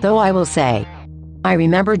interesting, though I will say, I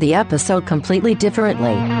remembered the episode completely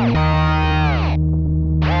differently.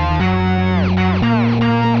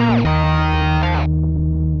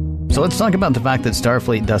 So let's talk about the fact that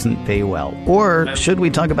Starfleet doesn't pay well. Or should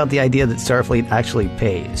we talk about the idea that Starfleet actually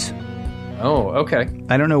pays? Oh, okay.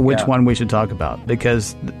 I don't know which one we should talk about,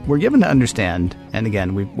 because we're given to understand, and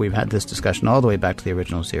again, we've had this discussion all the way back to the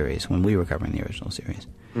original series when we were covering the original series.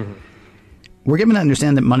 Mm-hmm. We're given to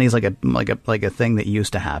understand that money is like a thing that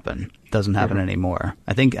used to happen, doesn't happen anymore.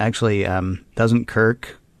 I think actually, doesn't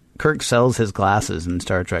Kirk sells his glasses in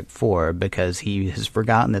Star Trek IV because he has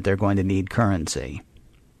forgotten that they're going to need currency,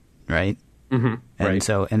 right? Mm-hmm.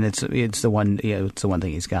 And it's the one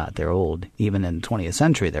thing he's got. They're old. Even in the 20th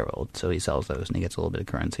century, they're old. So he sells those and he gets a little bit of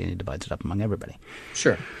currency and he divides it up among everybody.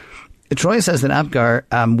 Sure. Troy says that Apgar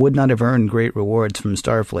would not have earned great rewards from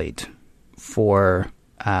Starfleet for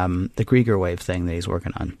the Krieger wave thing that he's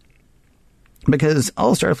working on, because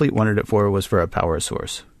all Starfleet wanted it for was for a power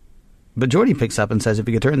source. But Geordi picks up and says if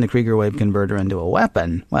you could turn the Krieger wave converter into a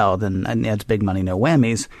weapon, well, then that's big money, no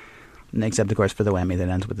whammies. Except, of course, for the whammy that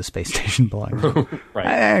ends with the space station blowing. Right.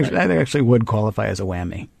 I actually would qualify as a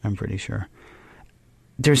whammy, I'm pretty sure.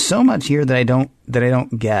 There's so much here that I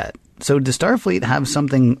don't get. So does Starfleet have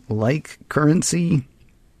something like currency?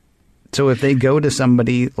 So if they go to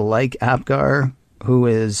somebody like Apgar, who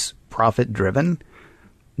is profit-driven,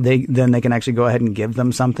 then they can actually go ahead and give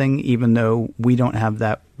them something, even though we don't have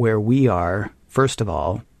that where we are, first of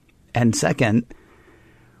all. And second,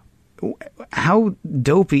 how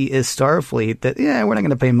dopey is Starfleet that we're not going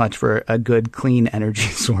to pay much for a good clean energy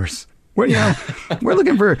source. We're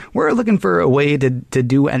looking for a way to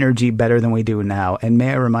do energy better than we do now. And may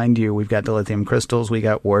I remind you, we've got the lithium crystals, we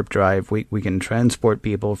got warp drive, we can transport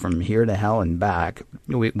people from here to hell and back.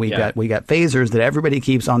 We got phasers that everybody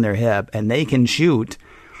keeps on their hip, and they can shoot,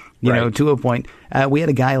 to a point. We had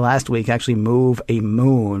a guy last week actually move a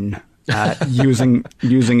moon using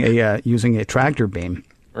a tractor beam.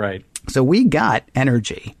 Right. So we got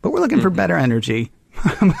energy, but we're looking for better energy.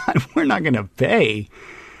 We're not going to pay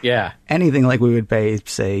anything like we would pay,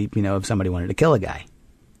 say, if somebody wanted to kill a guy.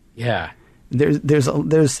 Yeah. There's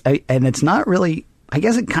and it's not really, I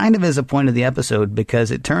guess it kind of is a point of the episode, because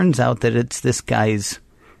it turns out that it's this guy's,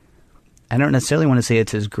 I don't necessarily want to say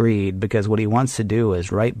it's his greed, because what he wants to do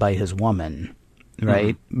is right by his woman,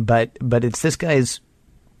 right? Mm-hmm. But it's this guy's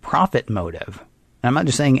profit motive. I'm not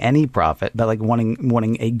just saying any profit, but like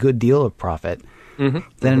wanting a good deal of profit that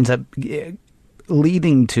ends up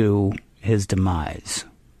leading to his demise.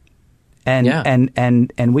 And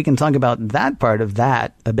we can talk about that part of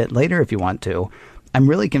that a bit later if you want to. I'm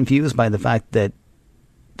really confused by the fact that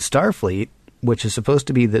Starfleet, which is supposed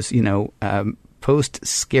to be this,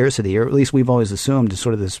 post-scarcity, or at least we've always assumed is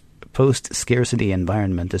sort of this post-scarcity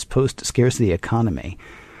environment, this post-scarcity economy.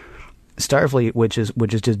 Starfleet, which is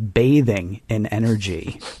just bathing in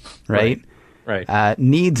energy, right? Right.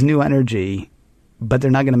 Needs new energy, but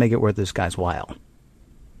they're not going to make it worth this guy's while.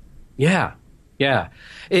 Yeah.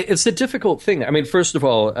 It's a difficult thing. I mean, first of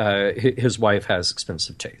all, his wife has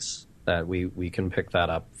expensive tastes. That we can pick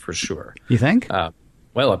that up for sure. You think?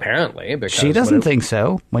 Well, apparently, because she doesn't think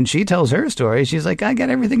so. When she tells her story, she's like, "I got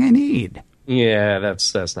everything I need." Yeah,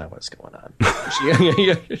 that's not what's going on.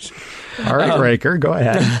 All right, Riker, go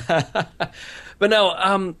ahead. But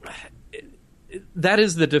no, that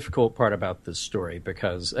is the difficult part about this story,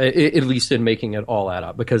 because at least in making it all add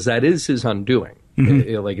up, because that is his undoing.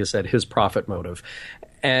 Mm-hmm. Like I said, his profit motive.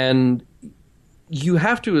 And you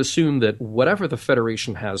have to assume that whatever the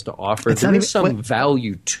Federation has to offer, there is some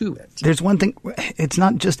value to it. There's one thing. It's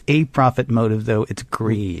not just a profit motive, though. It's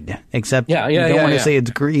greed. Except you don't want to say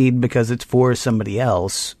it's greed because it's for somebody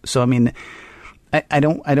else. So, I mean, I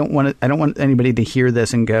don't want anybody to hear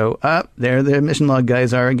this and go, there the mission log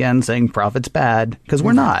guys are again saying profit's bad, because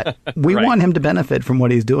we're not. We want him to benefit from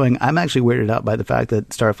what he's doing. I'm actually weirded out by the fact that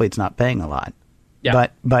Starfleet's not paying a lot. Yeah.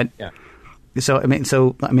 But So I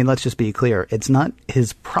mean, let's just be clear. It's not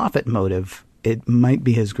his profit motive. It might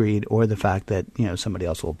be his greed, or the fact that somebody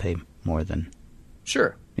else will pay more than.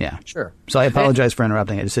 Sure. Yeah. Sure. So I apologize for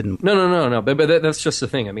interrupting. I just didn't. No. But that's just the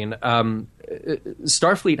thing. I mean,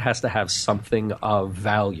 Starfleet has to have something of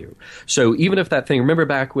value. So even if that thing, remember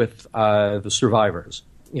back with the Survivors,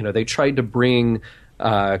 they tried to bring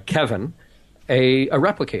Kevin a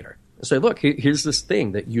replicator. Say, look, here's this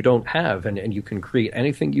thing that you don't have, and you can create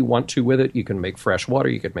anything you want to with it. You can make fresh water,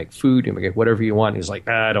 you can make food, you can make whatever you want. He's like,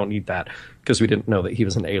 I don't need that, because we didn't know that he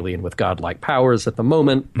was an alien with godlike powers at the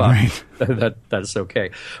moment, but that's okay.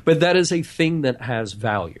 But that is a thing that has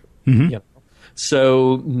value. Mm-hmm.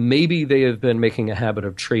 So maybe they have been making a habit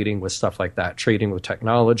of trading with stuff like that, trading with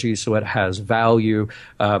technology, so it has value.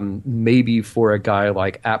 Maybe for a guy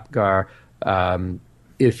like Apgar,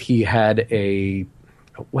 if he had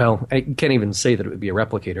well, I can't even say that it would be a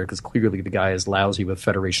replicator, because clearly the guy is lousy with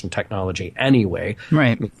Federation technology anyway.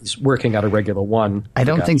 Right. He's working out a regular one. I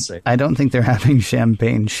don't think they're having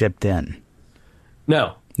champagne shipped in.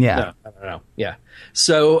 No. Yeah. No. Yeah.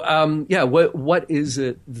 So, what is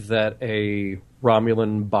it that a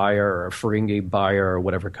Romulan buyer or a Ferengi buyer or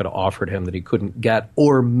whatever could have offered him that he couldn't get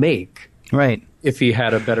or make? Right. If he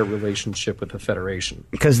had a better relationship with the Federation.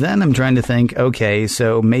 Because then I'm trying to think, okay,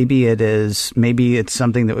 so maybe it's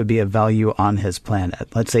something that would be of value on his planet.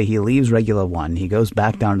 Let's say he leaves Regula 1, he goes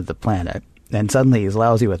back down to the planet, and suddenly he's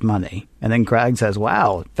lousy with money. And then Cragg says,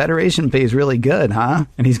 wow, Federation pays really good, huh?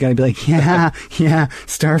 And he's going to be like, yeah,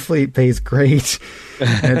 Starfleet pays great.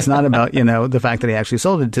 And it's not about, the fact that he actually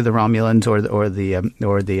sold it to the Romulans or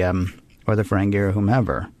the Ferengi or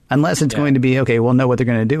whomever. Unless it's going to be, okay, we'll know what they're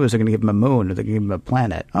going to do is they're going to give him a moon or they're going to give him a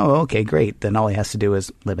planet. Oh, okay, great. Then all he has to do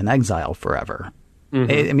is live in exile forever.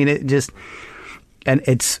 Mm-hmm.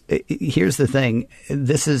 Here's the thing.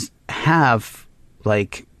 This is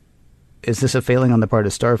is this a failing on the part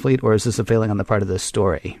of Starfleet or is this a failing on the part of the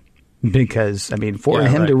story? Because, for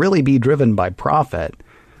him to really be driven by profit,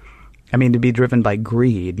 to be driven by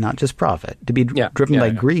greed, not just profit, to be driven by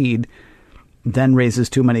greed, then raises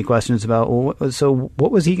too many questions about, so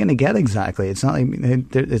what was he going to get exactly? It's not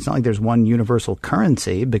like there's one universal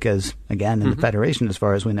currency because, again, in the Federation, as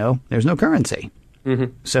far as we know, there's no currency.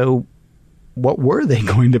 Mm-hmm. So what were they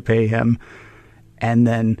going to pay him? And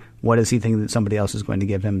then what does he think that somebody else is going to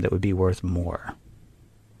give him that would be worth more?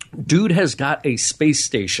 Dude has got a space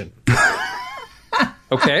station.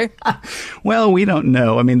 Okay. Well, we don't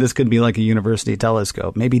know. This could be like a university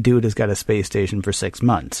telescope. Maybe dude has got a space station for 6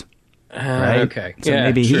 months. Right? Okay. So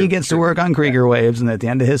maybe he gets to work on Krieger waves, and at the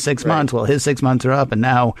end of his 6 months, his 6 months are up, and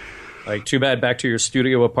now... Like, too bad, back to your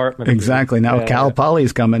studio apartment. Exactly. Now Cal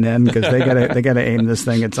Poly's coming in because they gotta aim this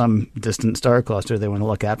thing at some distant star cluster they want to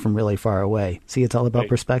look at from really far away. See, it's all about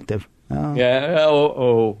perspective. Oh. Yeah.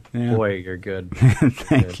 Oh, boy, you're good.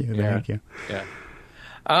 Thank you. Yeah.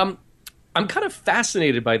 I'm kind of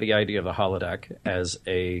fascinated by the idea of the holodeck as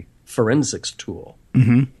a forensics tool.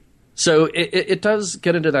 Mm-hmm. So it does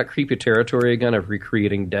get into that creepy territory again of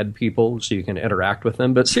recreating dead people so you can interact with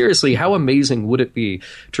them. But seriously, how amazing would it be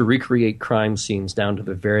to recreate crime scenes down to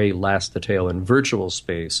the very last detail in virtual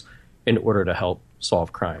space in order to help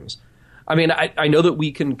solve crimes? I know that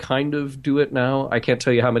we can kind of do it now. I can't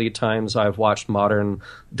tell you how many times I've watched modern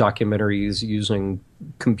documentaries using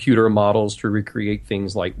computer models to recreate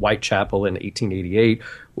things like Whitechapel in 1888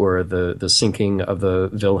 or the sinking of the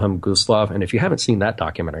Wilhelm Gustloff. And if you haven't seen that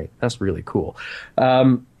documentary, that's really cool.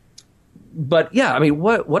 But yeah,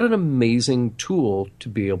 what an amazing tool to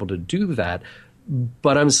be able to do that.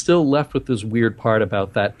 But I'm still left with this weird part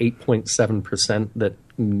about that 8.7% that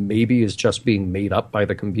maybe is just being made up by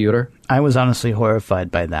the computer. I was honestly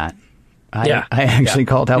horrified by that. I actually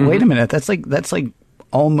called out, wait a minute, that's like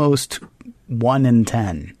almost 1 in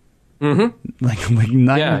 10. Mm-hmm. Like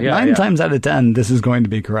nine times out of 10, this is going to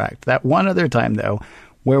be correct. That one other time, though,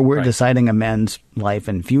 where we're deciding a man's life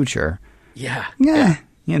and future. Yeah. Yeah.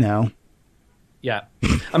 Yeah.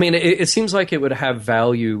 It seems like it would have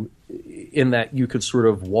value in that you could sort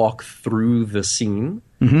of walk through the scene.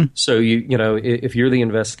 Mm-hmm. So, if you're the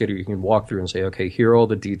investigator, you can walk through and say, okay, here are all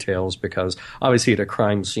the details, because obviously at a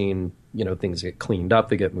crime scene, things get cleaned up,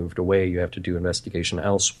 they get moved away, you have to do investigation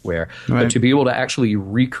elsewhere. Right. But to be able to actually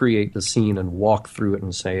recreate the scene and walk through it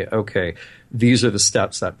and say, okay, these are the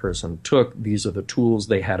steps that person took, these are the tools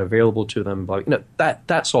they had available to them,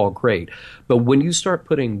 that's all great. But when you start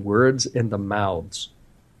putting words in the mouths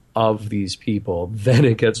of these people, then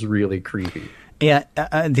it gets really creepy. Yeah.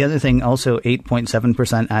 The other thing, also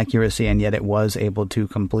 8.7% accuracy, and yet it was able to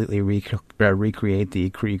completely recreate the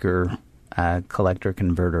Krieger collector,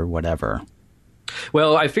 converter, whatever.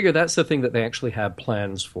 Well, I figure that's the thing that they actually have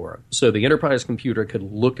plans for. So the Enterprise computer could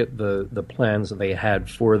look at the plans that they had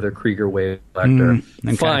for the Krieger wave collector.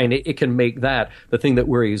 Okay. Fine, it can make that. The thing that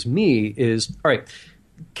worries me is, all right,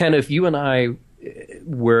 Ken, if you and I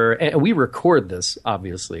were, and we record this,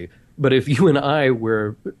 obviously, but if you and I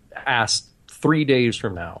were asked 3 days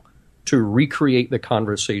from now to recreate the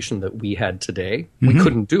conversation that we had today, we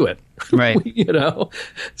couldn't do it. Right.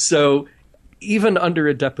 So even under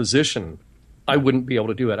a deposition, I wouldn't be able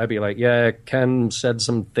to do it. I'd be like, yeah, Ken said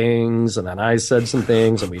some things, and then I said some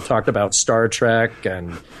things, and we talked about Star Trek,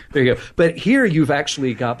 and there you go. But here you've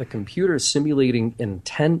actually got the computer simulating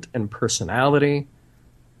intent and personality.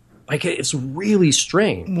 Like, it's really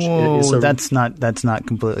strange. Whoa, that's not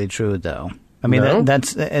completely true, though. No?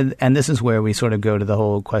 That's and this is where we sort of go to the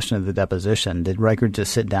whole question of the deposition. Did Riker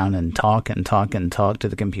just sit down and talk to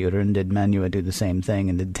the computer, and did Manua do the same thing,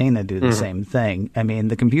 and did Tana do the same thing?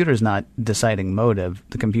 The computer's not deciding motive.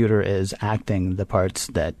 The computer is acting the parts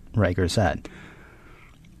that Riker said.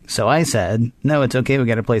 So I said, no, it's okay. We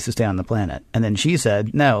got a place to stay on the planet. And then she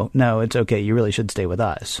said, no, it's okay. You really should stay with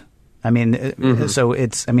us. I mean, so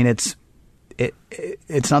it's not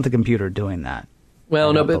the computer doing that.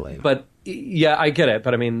 Well, no, but yeah, I get it.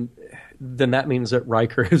 But I mean, then that means that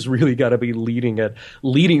Riker has really got to be leading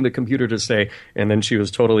the computer to say, and then she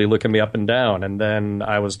was totally looking me up and down, and then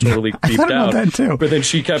I was totally creeped out. About that too. But then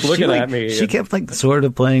she kept looking at me. She kept sort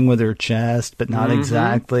of playing with her chest, but not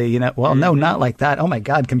exactly, Well, no, not like that. Oh my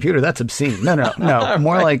God, computer, that's obscene. No.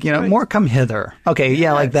 More right, like, more come hither. Okay,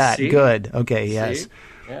 yeah, like that. See? Good. Okay, yes. See?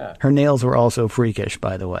 Yeah. Her nails were also freakish,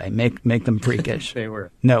 by the way. Make them freakish. They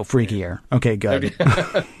were. No, freakier. Okay, good.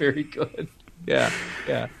 Very good. Yeah.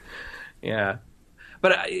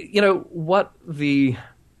 But what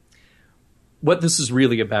this is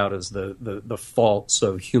really about is the faults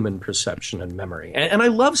of human perception and memory. And I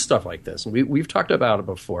love stuff like this. And we've talked about it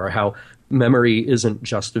before, how memory isn't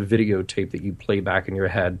just a videotape that you play back in your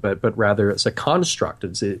head, but rather it's a construct.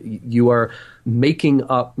 You are making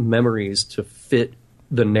up memories to fit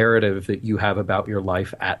the narrative that you have about your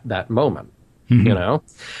life at that moment, And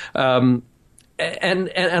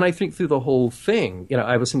I think through the whole thing,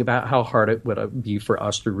 I was thinking about how hard it would be for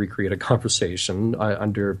us to recreate a conversation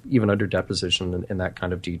under deposition in that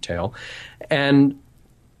kind of detail. And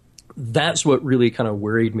that's what really kind of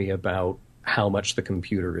worried me about how much the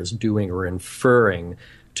computer is doing or inferring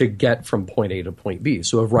to get from point A to point B.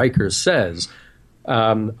 So if Riker says,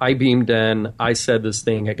 I beamed in, I said this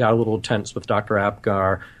thing, it got a little tense with Dr.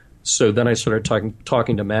 Apgar, so then I started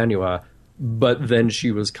talking to Manua, but then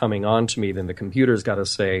she was coming on to me, then the computer's got to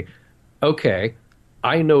say, okay,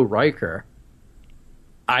 I know Riker.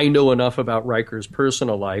 I know enough about Riker's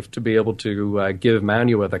personal life to be able to give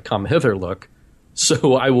Manua the come hither look,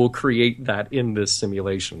 so I will create that in this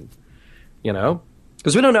simulation,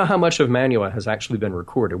 Because we don't know how much of Manua has actually been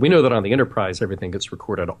recorded. We know that on the Enterprise, everything gets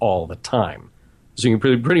recorded all the time. So you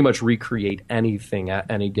can pretty much recreate anything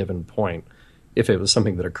at any given point if it was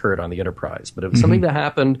something that occurred on the Enterprise. But if it's something that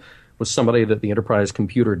happened with somebody that the Enterprise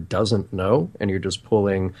computer doesn't know, and you're just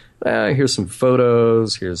pulling, here's some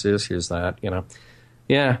photos, here's this, here's that,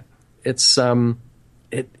 Yeah, it's a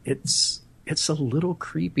little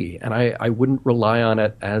creepy, and I wouldn't rely on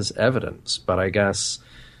it as evidence, but I guess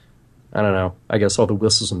all the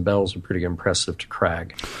whistles and bells are pretty impressive to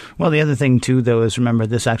Crag. Well, the other thing, too, though, is remember,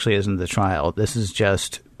 this actually isn't the trial. This is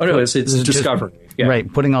just... Oh, no, it's discovery. Yeah.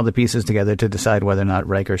 Right, putting all the pieces together to decide whether or not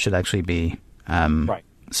Riker should actually be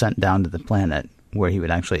sent down to the planet where he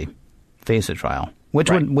would actually face a trial, which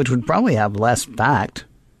would probably have less fact.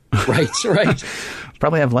 Right.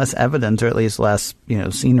 Probably have less evidence, or at least less,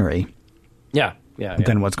 scenery. Yeah.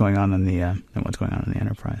 Than what's going on in the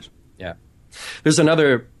Enterprise. Yeah. There's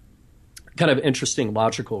another kind of interesting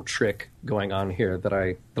logical trick going on here that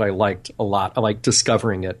I liked a lot. I like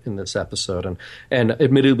discovering it in this episode, and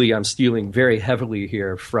admittedly, I'm stealing very heavily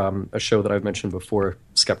here from a show that I've mentioned before,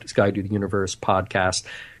 Skeptic's Guide to the Universe podcast,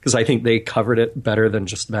 because I think they covered it better than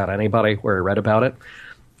just about anybody where I read about it.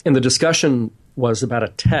 And the discussion was about a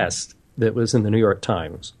test that was in the New York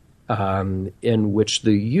Times, in which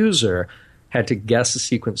the user had to guess a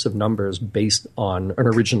sequence of numbers based on an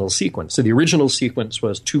original sequence. So the original sequence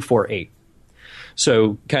was 248.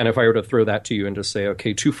 So kind of if I were to throw that to you and just say,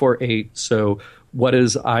 okay, 248, so what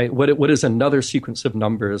is another sequence of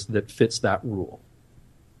numbers that fits that rule?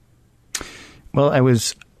 Well, I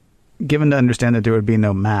was given to understand that there would be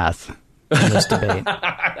no math in this debate.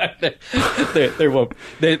 there won't.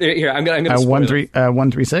 Here, I'm going to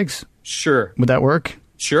 136? Sure. Would that work?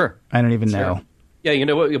 Sure. I don't even know. Yeah, you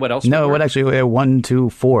know what else? No, it would actually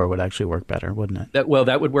 124 would actually work better, wouldn't it? That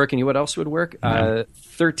would work. And you know what else would work?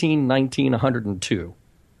 13, 19, 102. All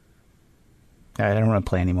right, I don't want to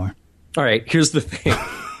play anymore. All right, here's the thing.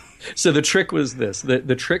 So the trick was this.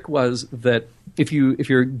 The trick was that if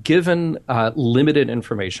you're given limited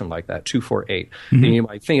information like that, 248, then you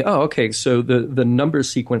might think, oh, okay, so the number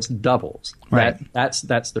sequence doubles. Right. That's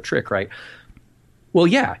the trick, right? Well,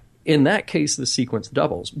 yeah. In that case, the sequence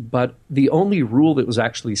doubles, but the only rule that was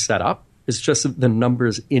actually set up is just that the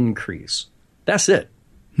numbers increase. That's it.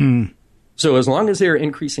 So as long as they're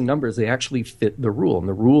increasing numbers, they actually fit the rule. And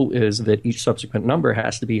the rule is that each subsequent number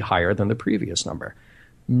has to be higher than the previous number.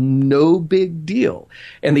 No big deal.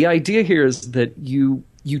 And the idea here is that you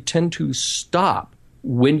tend to stop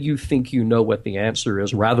when you think you know what the answer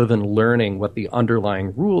is rather than learning what the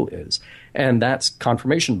underlying rule is. And that's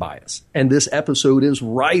confirmation bias. And this episode is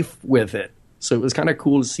rife with it. So it was kind of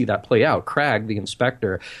cool to see that play out. Crag, the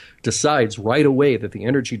inspector, decides right away that the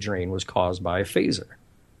energy drain was caused by a phaser.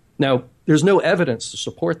 Now, there's no evidence to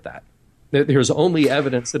support that. There's only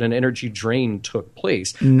evidence that an energy drain took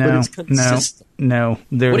place. No, but it's consistent. No.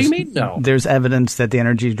 What do you mean, no? There's evidence that the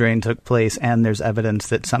energy drain took place, and there's evidence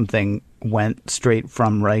that something went straight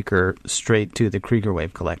from Riker straight to the Krieger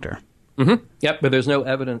wave collector. Mm-hmm. Yep, but there's no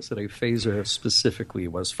evidence that a phaser specifically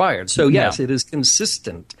was fired. So, yes, it is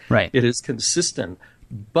consistent. Right. It is consistent,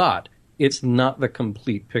 but it's not the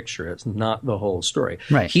complete picture. It's not the whole story.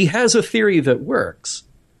 Right. He has a theory that works,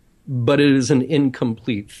 but it is an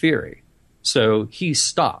incomplete theory. So he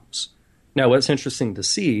stops. Now, what's interesting to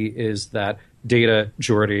see is that Data,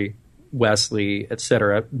 Geordi, Wesley,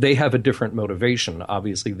 etc., they have a different motivation.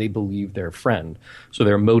 Obviously, they believe their friend, so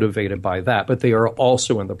they're motivated by that. But they are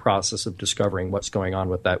also in the process of discovering what's going on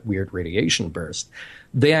with that weird radiation burst.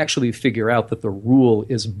 They actually figure out that the rule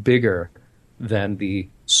is bigger than the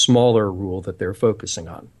smaller rule that they're focusing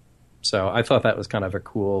on. So I thought that was kind of a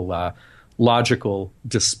cool, logical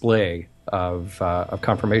display of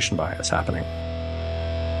confirmation bias happening.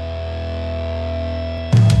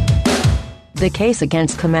 The case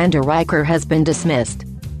against Commander Riker has been dismissed.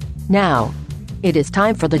 Now, it is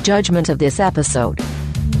time for the judgment of this episode.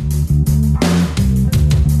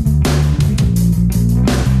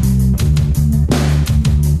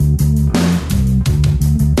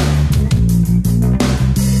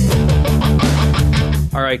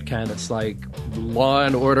 All right, Ken, it's like Law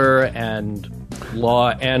and Order and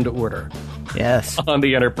Law and Order. Yes. On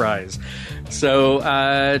the Enterprise. So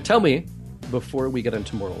tell me, before we get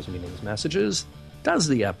into morals, meanings, messages, does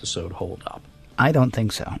the episode hold up? I don't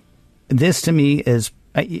think so. This to me is,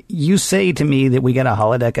 you say to me that we get a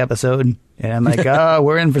holodeck episode, and I'm like, oh,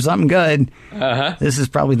 we're in for something good. Uh-huh. This is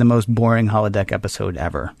probably the most boring holodeck episode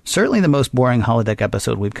ever. Certainly the most boring holodeck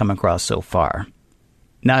episode we've come across so far.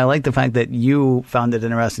 Now, I like the fact that you found it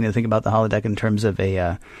interesting to think about the holodeck in terms of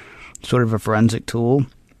a sort of a forensic tool.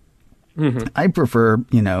 Mm-hmm. I prefer,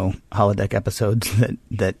 holodeck episodes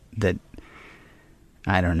that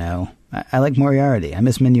I don't know. I like Moriarty. I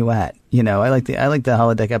miss Minuet. I like the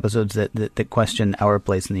holodeck episodes that question our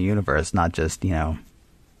place in the universe, not just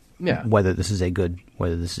whether this is a good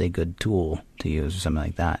tool to use or something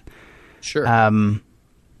like that. Sure.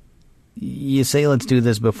 You say let's do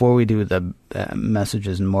this before we do the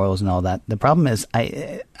messages and morals and all that. The problem is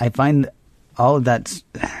I find all of that.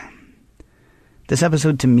 This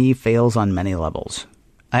episode, to me, fails on many levels.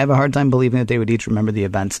 I have a hard time believing that they would each remember the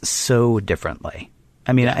events so differently.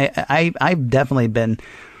 I mean, I've definitely been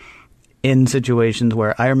in situations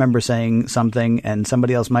where I remember saying something and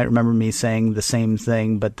somebody else might remember me saying the same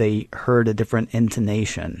thing, but they heard a different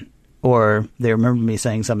intonation, or they remember me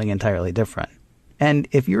saying something entirely different. And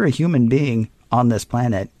if you're a human being on this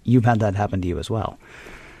planet, you've had that happen to you as well.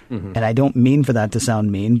 Mm-hmm. And I don't mean for that to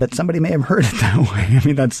sound mean, but somebody may have heard it that way. I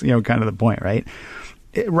mean, that's, kind of the point, right?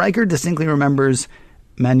 Riker distinctly remembers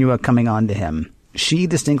Manua coming on to him. She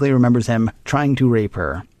distinctly remembers him trying to rape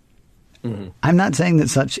her. Mm-hmm. I'm not saying that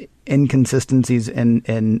such inconsistencies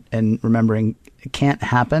in remembering can't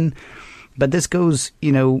happen, but this goes,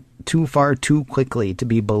 too far too quickly to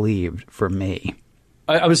be believed for me.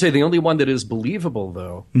 I would say the only one that is believable,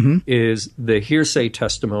 though, mm-hmm. is the hearsay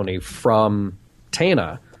testimony from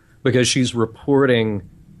Tana, because she's reporting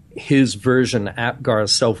his version,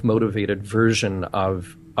 Apgar's self-motivated version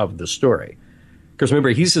of the story. Because remember,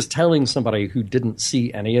 he's just telling somebody who didn't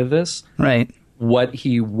see any of this what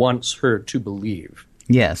he wants her to believe.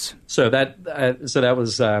 Yes. So that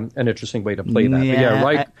was an interesting way to play that. Yeah,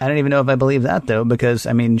 right. I don't even know if I believe that, though, because,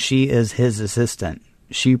 I mean, she is his assistant.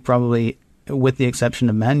 She probably, with the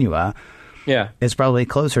exception of Manua, is probably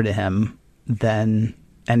closer to him than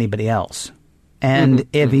anybody else. And mm-hmm.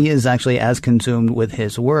 if he is actually as consumed with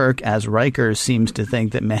his work as Riker seems to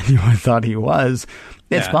think that Manua thought he was,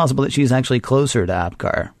 it's possible that she's actually closer to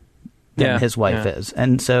Apgar than his wife is.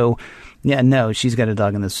 And so, she's got a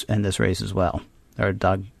dog in this race as well. Or a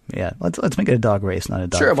dog. Yeah, let's make it a dog race, not a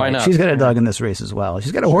dog fight. Why not? She's got a dog in this race as well.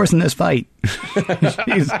 She's got a horse in this fight.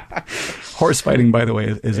 Horse fighting, by the way,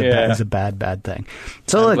 is a bad thing.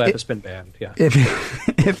 So I'm glad it's been banned. Yeah.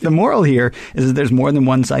 If the moral here is that there's more than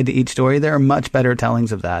one side to each story, there are much better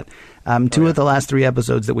tellings of that. Two of the last 3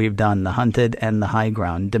 episodes that we've done, The Hunted and The High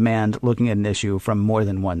Ground, demand looking at an issue from more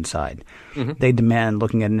than one side. Mm-hmm. They demand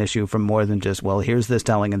looking at an issue from more than just, well, here's this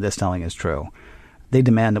telling and this telling is true. They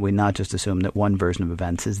demand that we not just assume that one version of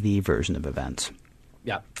events is the version of events.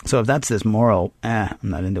 Yeah. So if that's this moral, I'm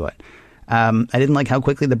not into it. I didn't like how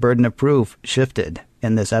quickly the burden of proof shifted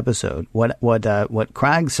in this episode. What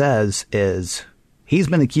Cragg says is he's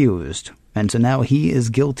been accused, and so now he is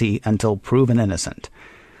guilty until proven innocent.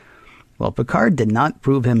 Well, Picard did not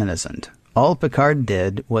prove him innocent. All Picard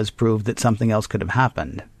did was prove that something else could have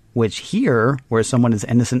happened. which here, where someone is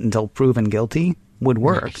innocent until proven guilty, would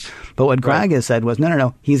work. Right. But what Greg has said was,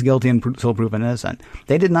 no, he's guilty until proven innocent.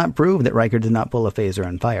 They did not prove that Riker did not pull a phaser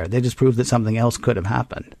and fire. They just proved that something else could have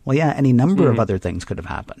happened. Well, yeah, any number of other things could have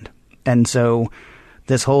happened. And so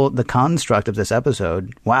the construct of this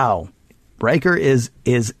episode, wow, Riker is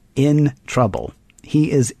in trouble.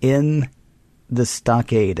 He is in the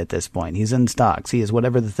stockade at this point. He's in stocks. He is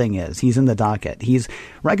whatever the thing is. He's in the docket.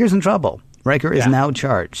 Riker's in trouble. Riker is now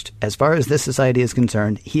charged. As far as this society is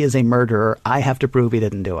concerned, he is a murderer. I have to prove he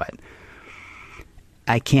didn't do it.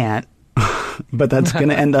 I can't, but that's going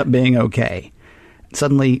to end up being okay.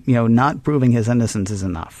 Suddenly, not proving his innocence is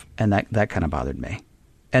enough. And that kind of bothered me.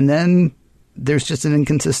 And then there's just an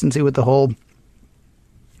inconsistency with the whole,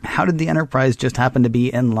 how did the Enterprise just happen to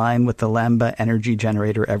be in line with the Lambda energy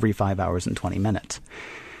generator every 5 hours and 20 minutes?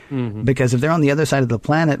 Because if they're on the other side of the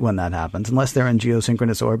planet when that happens, unless they're in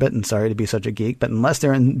geosynchronous orbit, and sorry to be such a geek, but unless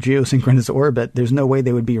they're in geosynchronous orbit, there's no way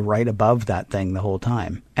they would be right above that thing the whole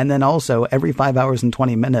time. And then also, every 5 hours and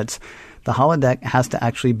 20 minutes, the holodeck has to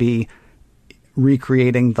actually be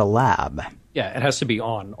recreating the lab. Yeah, it has to be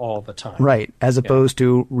on all the time. Right, as opposed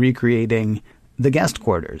to recreating the guest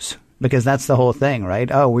quarters. Because that's the whole thing,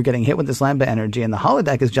 right? Oh, we're getting hit with this Lambda energy, and the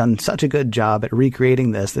holodeck has done such a good job at recreating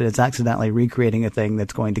this that it's accidentally recreating a thing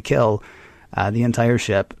that's going to kill the entire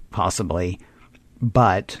ship, possibly.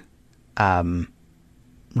 But,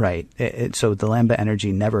 right. So the Lambda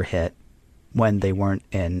energy never hit when they weren't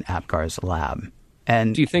in Apgar's lab.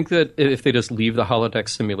 And do you think that if they just leave the holodeck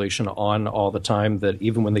simulation on all the time, that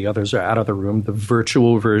even when the others are out of the room, the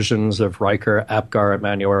virtual versions of Riker, Apgar, and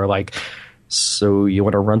Manuel are like, so you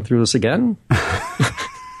want to run through this again?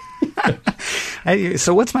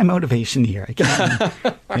 So what's my motivation here?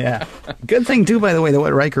 Yeah. Good thing, too, by the way, that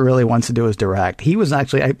what Riker really wants to do is direct. He was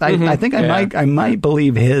actually, I think I might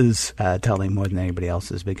believe his telling more than anybody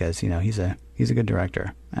else's because, he's a good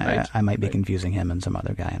director. Right. I might be confusing him and some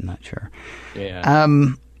other guy. I'm not sure. Yeah.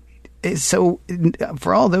 So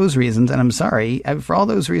for all those reasons, and I'm sorry, for all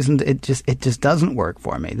those reasons, it just doesn't work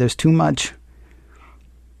for me. There's too much.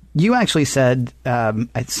 You actually said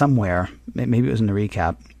somewhere, maybe it was in the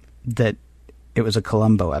recap, that it was a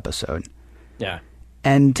Columbo episode. Yeah.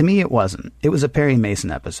 And to me, it wasn't. It was a Perry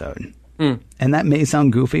Mason episode. And that may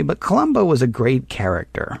sound goofy, but Columbo was a great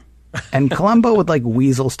character. And Columbo would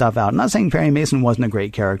weasel stuff out. I'm not saying Perry Mason wasn't a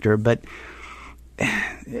great character, but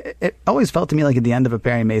it always felt to me like at the end of a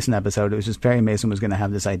Perry Mason episode, it was just Perry Mason was going to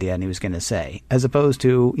have this idea and he was going to say, as opposed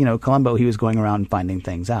to, Columbo, he was going around finding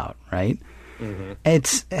things out, right?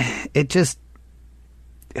 It just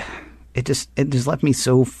left me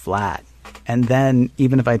so flat. And then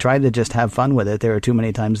even if I tried to just have fun with it, there were too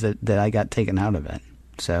many times that I got taken out of it.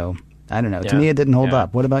 So I don't know. To me, it didn't hold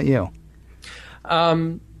up. What about you?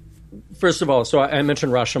 First of all, so I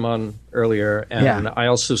mentioned Rashomon earlier, and I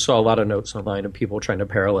also saw a lot of notes online of people trying to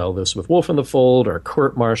parallel this with Wolf in the Fold or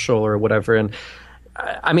Court Martial or whatever. And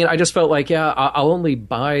I mean, I just felt like, I'll only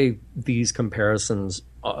buy these comparisons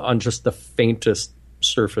on just the faintest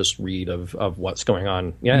surface read of what's going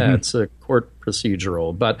on. Yeah, it's a court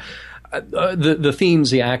procedural, but the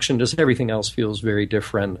themes, the action, just everything else feels very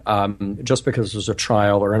different. Just because there's a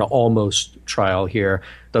trial or an almost trial here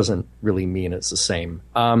doesn't really mean it's the same.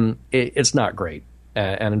 It's not great,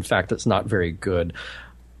 and in fact, it's not very good.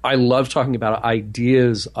 I love talking about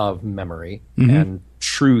ideas of memory and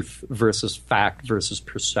truth versus fact versus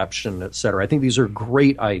perception, et cetera. I think these are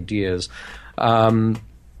great ideas.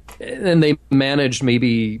 And they managed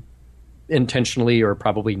maybe intentionally or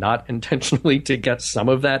probably not intentionally to get some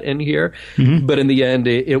of that in here. But in the end,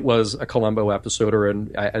 it was a Columbo episode or,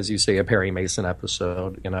 as you say, a Perry Mason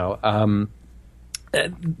episode.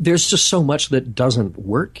 There's just so much that doesn't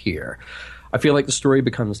work here. I feel like the story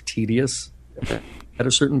becomes tedious at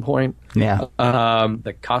a certain point. Yeah.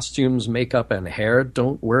 The costumes, makeup, and hair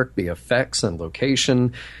don't work. The effects and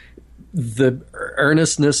location, the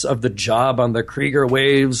earnestness of the job on the Krieger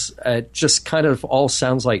waves, just kind of all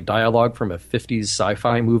sounds like dialogue from a 50s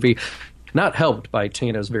sci-fi movie, not helped by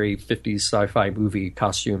Tina's very 50s sci-fi movie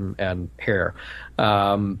costume and hair.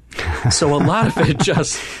 So a lot of it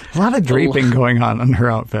just... a lot of draping going on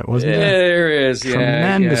her outfit, wasn't there? There is,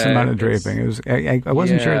 Tremendous amount of draping. It was, I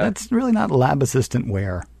wasn't sure. That's really not lab assistant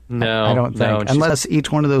wear. No, I don't think. Unless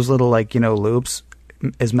each one of those little, loops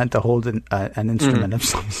is meant to hold an instrument of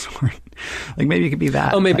some sort. Maybe it could be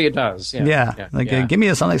that. Oh, maybe it does. Yeah. Give me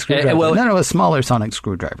a sonic screwdriver. No, a smaller sonic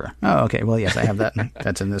screwdriver. Oh, okay. Well, yes, I have that.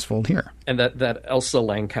 That's in this fold here. And that Elsa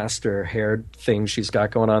Lancaster hair thing she's got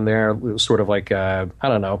going on there was sort of like, I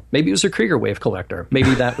don't know, maybe it was a Krieger wave collector.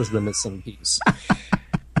 Maybe that was the missing piece.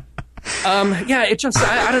 Yeah, it just,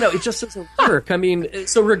 I don't know, it just doesn't work. I mean,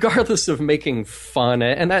 so regardless of making fun,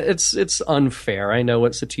 and that it's unfair. I know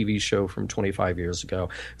it's a TV show from 25 years ago.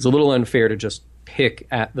 It's a little unfair to just pick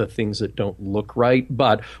at the things that don't look right,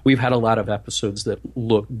 but we've had a lot of episodes that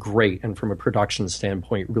look great and from a production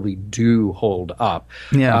standpoint really do hold up.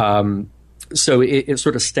 Yeah. So it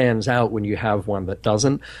sort of stands out when you have one that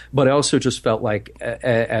doesn't. But I also just felt like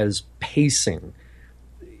as pacing,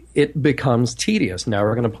 it becomes tedious. Now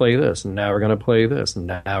we're going to play this, and now we're going to play this, and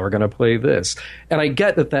now we're going to play this. And I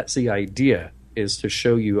get that that's the idea, is to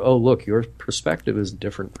show you, oh, look, your perspective is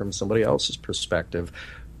different from somebody else's perspective.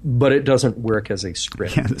 But it doesn't work as a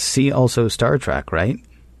script. Yeah, see also Star Trek, right?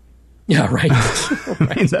 Yeah, right. I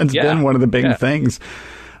mean, that's been one of the big things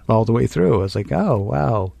all the way through. I was like, oh,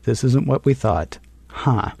 wow, this isn't what we thought.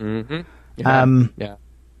 Huh. Mm-hmm.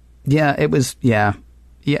 Yeah, it was, yeah.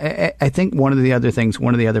 Yeah, I think one of the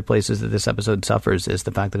other places that this episode suffers is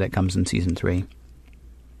the fact that it comes in season 3.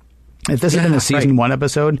 If this had been a season 1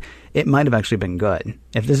 episode, it might have actually been good.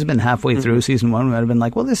 If this had been halfway through season 1, we might have been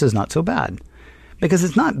like, well, this is not so bad. Because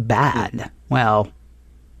it's not bad. Well,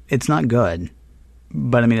 it's not good.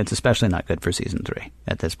 But I mean, it's especially not good for season 3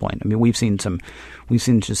 at this point. I mean, we've seen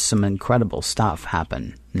just some incredible stuff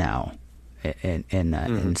happen now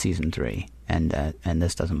in season 3, and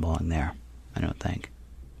this doesn't belong there, I don't think.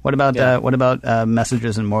 What about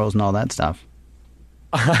messages and morals and all that stuff?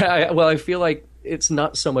 I feel like it's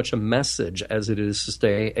not so much a message as it is just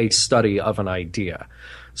a study of an idea.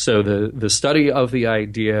 So the study of the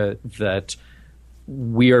idea that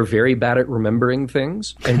we are very bad at remembering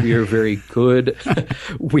things, and we are very good.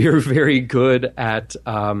 We are very good at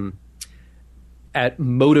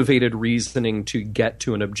motivated reasoning to get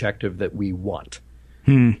to an objective that we want.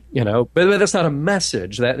 You know, but that's not a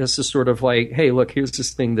message. That's just sort of like, hey, look, here's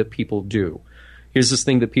this thing that people do. Here's this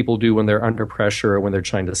thing that people do when they're under pressure, or when they're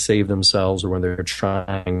trying to save themselves, or when they're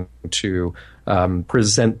trying to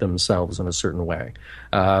present themselves in a certain way.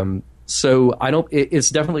 So it's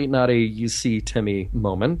definitely not a "you see Timmy"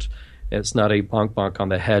 moment. It's not a bonk bonk on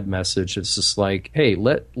the head message. It's just like, hey,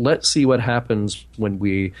 let's see what happens when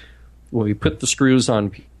we put the screws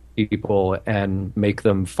on people and make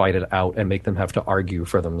them fight it out and make them have to argue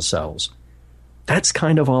for themselves. That's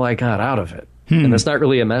kind of all I got out of it. And that's not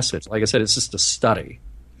really a message. Like I said, it's just a study.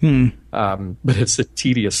 But it's a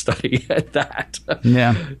tedious study at that.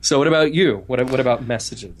 Yeah. So what about you? What about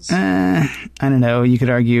messages? I don't know. You could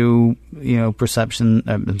argue, deception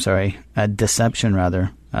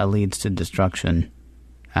rather leads to destruction.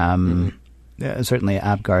 Certainly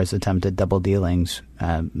Apgar's attempted double dealings,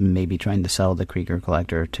 maybe trying to sell the Krieger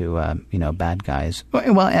Collector to, bad guys.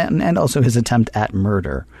 Well, and also his attempt at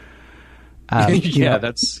murder.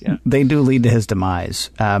 They do lead to his demise.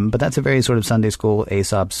 But that's a very sort of Sunday school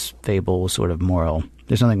Aesop's fable sort of moral.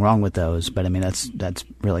 There's nothing wrong with those, but I mean, that's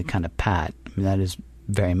really kind of pat. I mean, that is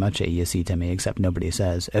very much a "you see" to me, except nobody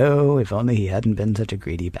says, oh, if only he hadn't been such a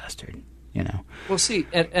greedy bastard. Well, see,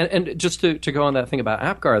 and just to go on that thing about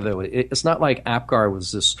Apgar, though, it's not like Apgar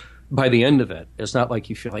was this, by the end of it, it's not like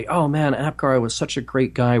you feel like, oh man, Apgar was such a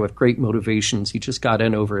great guy with great motivations. He just got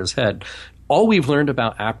in over his head. All we've learned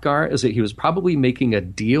about Apgar is that he was probably making a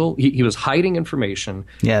deal. He was hiding information.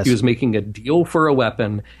 Yes. He was making a deal for a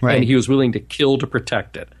weapon, and he was willing to kill to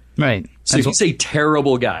protect it. Right. So he's a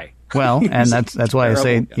terrible guy. Well, and that's why I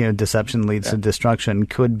say, deception leads to destruction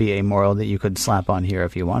could be a moral that you could slap on here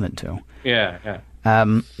if you wanted to. Yeah.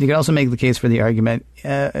 You could also make the case for the argument,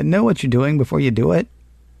 know what you're doing before you do it.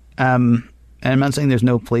 And I'm not saying there's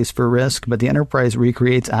no place for risk, but the Enterprise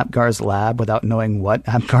recreates Apgar's lab without knowing what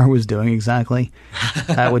Apgar was doing exactly,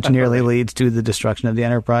 which nearly leads to the destruction of the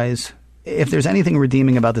Enterprise. If there's anything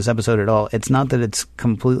redeeming about this episode at all, it's not that it's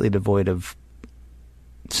completely devoid of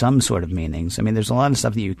some sort of meanings. I mean, there's a lot of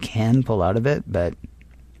stuff that you can pull out of it, but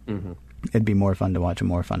it'd be more fun to watch a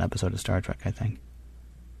more fun episode of Star Trek, I think.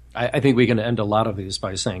 I think we can end a lot of these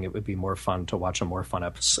by saying it would be more fun to watch a more fun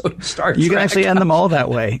episode of Star Trek. You can actually end them all that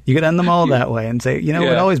way. You could end them all that way and say, it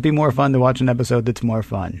would always be more fun to watch an episode that's more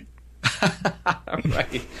fun.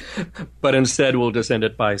 Right. But instead, we'll just end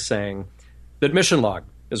it by saying that Mission Log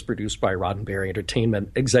is produced by Roddenberry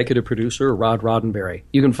Entertainment, executive producer Rod Roddenberry.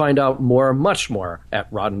 You can find out more, much more, at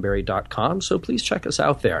roddenberry.com, so please check us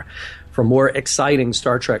out there. For more exciting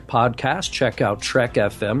Star Trek podcasts, check out Trek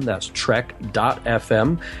FM, that's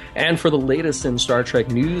trek.fm. And for the latest in Star Trek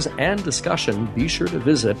news and discussion, be sure to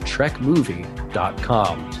visit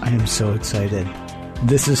trekmovie.com. I am so excited.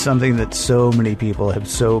 This is something that so many people have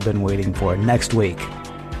so been waiting for. Next week,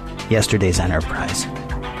 Yesterday's Enterprise.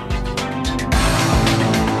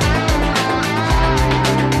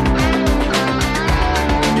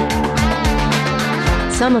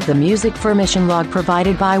 Some of the music for Mission Log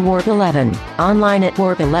provided by Warp 11, online at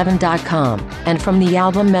warp11.com, and from the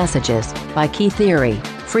album Messages by Key Theory,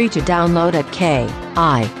 free to download at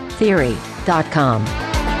kitheory.com.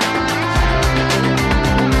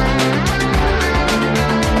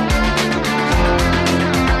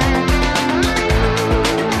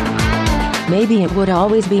 Maybe it would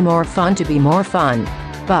always be more fun to be more fun,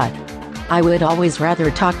 but I would always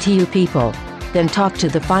rather talk to you people than talk to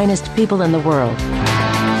the finest people in the world.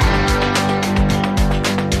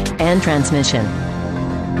 End transmission.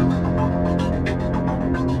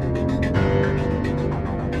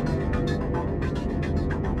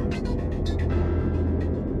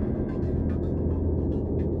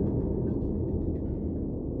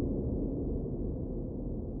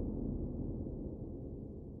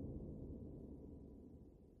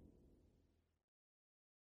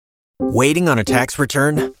 Waiting on a tax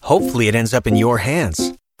return? Hopefully it ends up in your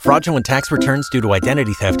hands. Fraudulent tax returns due to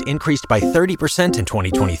identity theft increased by 30% in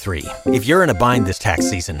 2023. If you're in a bind this tax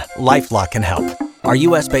season, LifeLock can help. Our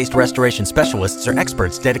U.S.-based restoration specialists are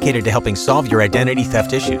experts dedicated to helping solve your identity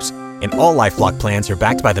theft issues. And all LifeLock plans are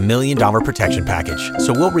backed by the $1 Million Protection Package.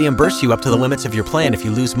 So we'll reimburse you up to the limits of your plan if you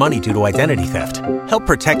lose money due to identity theft. Help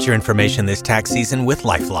protect your information this tax season with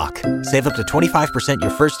LifeLock. Save up to 25% your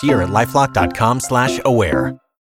first year at LifeLock.com/aware.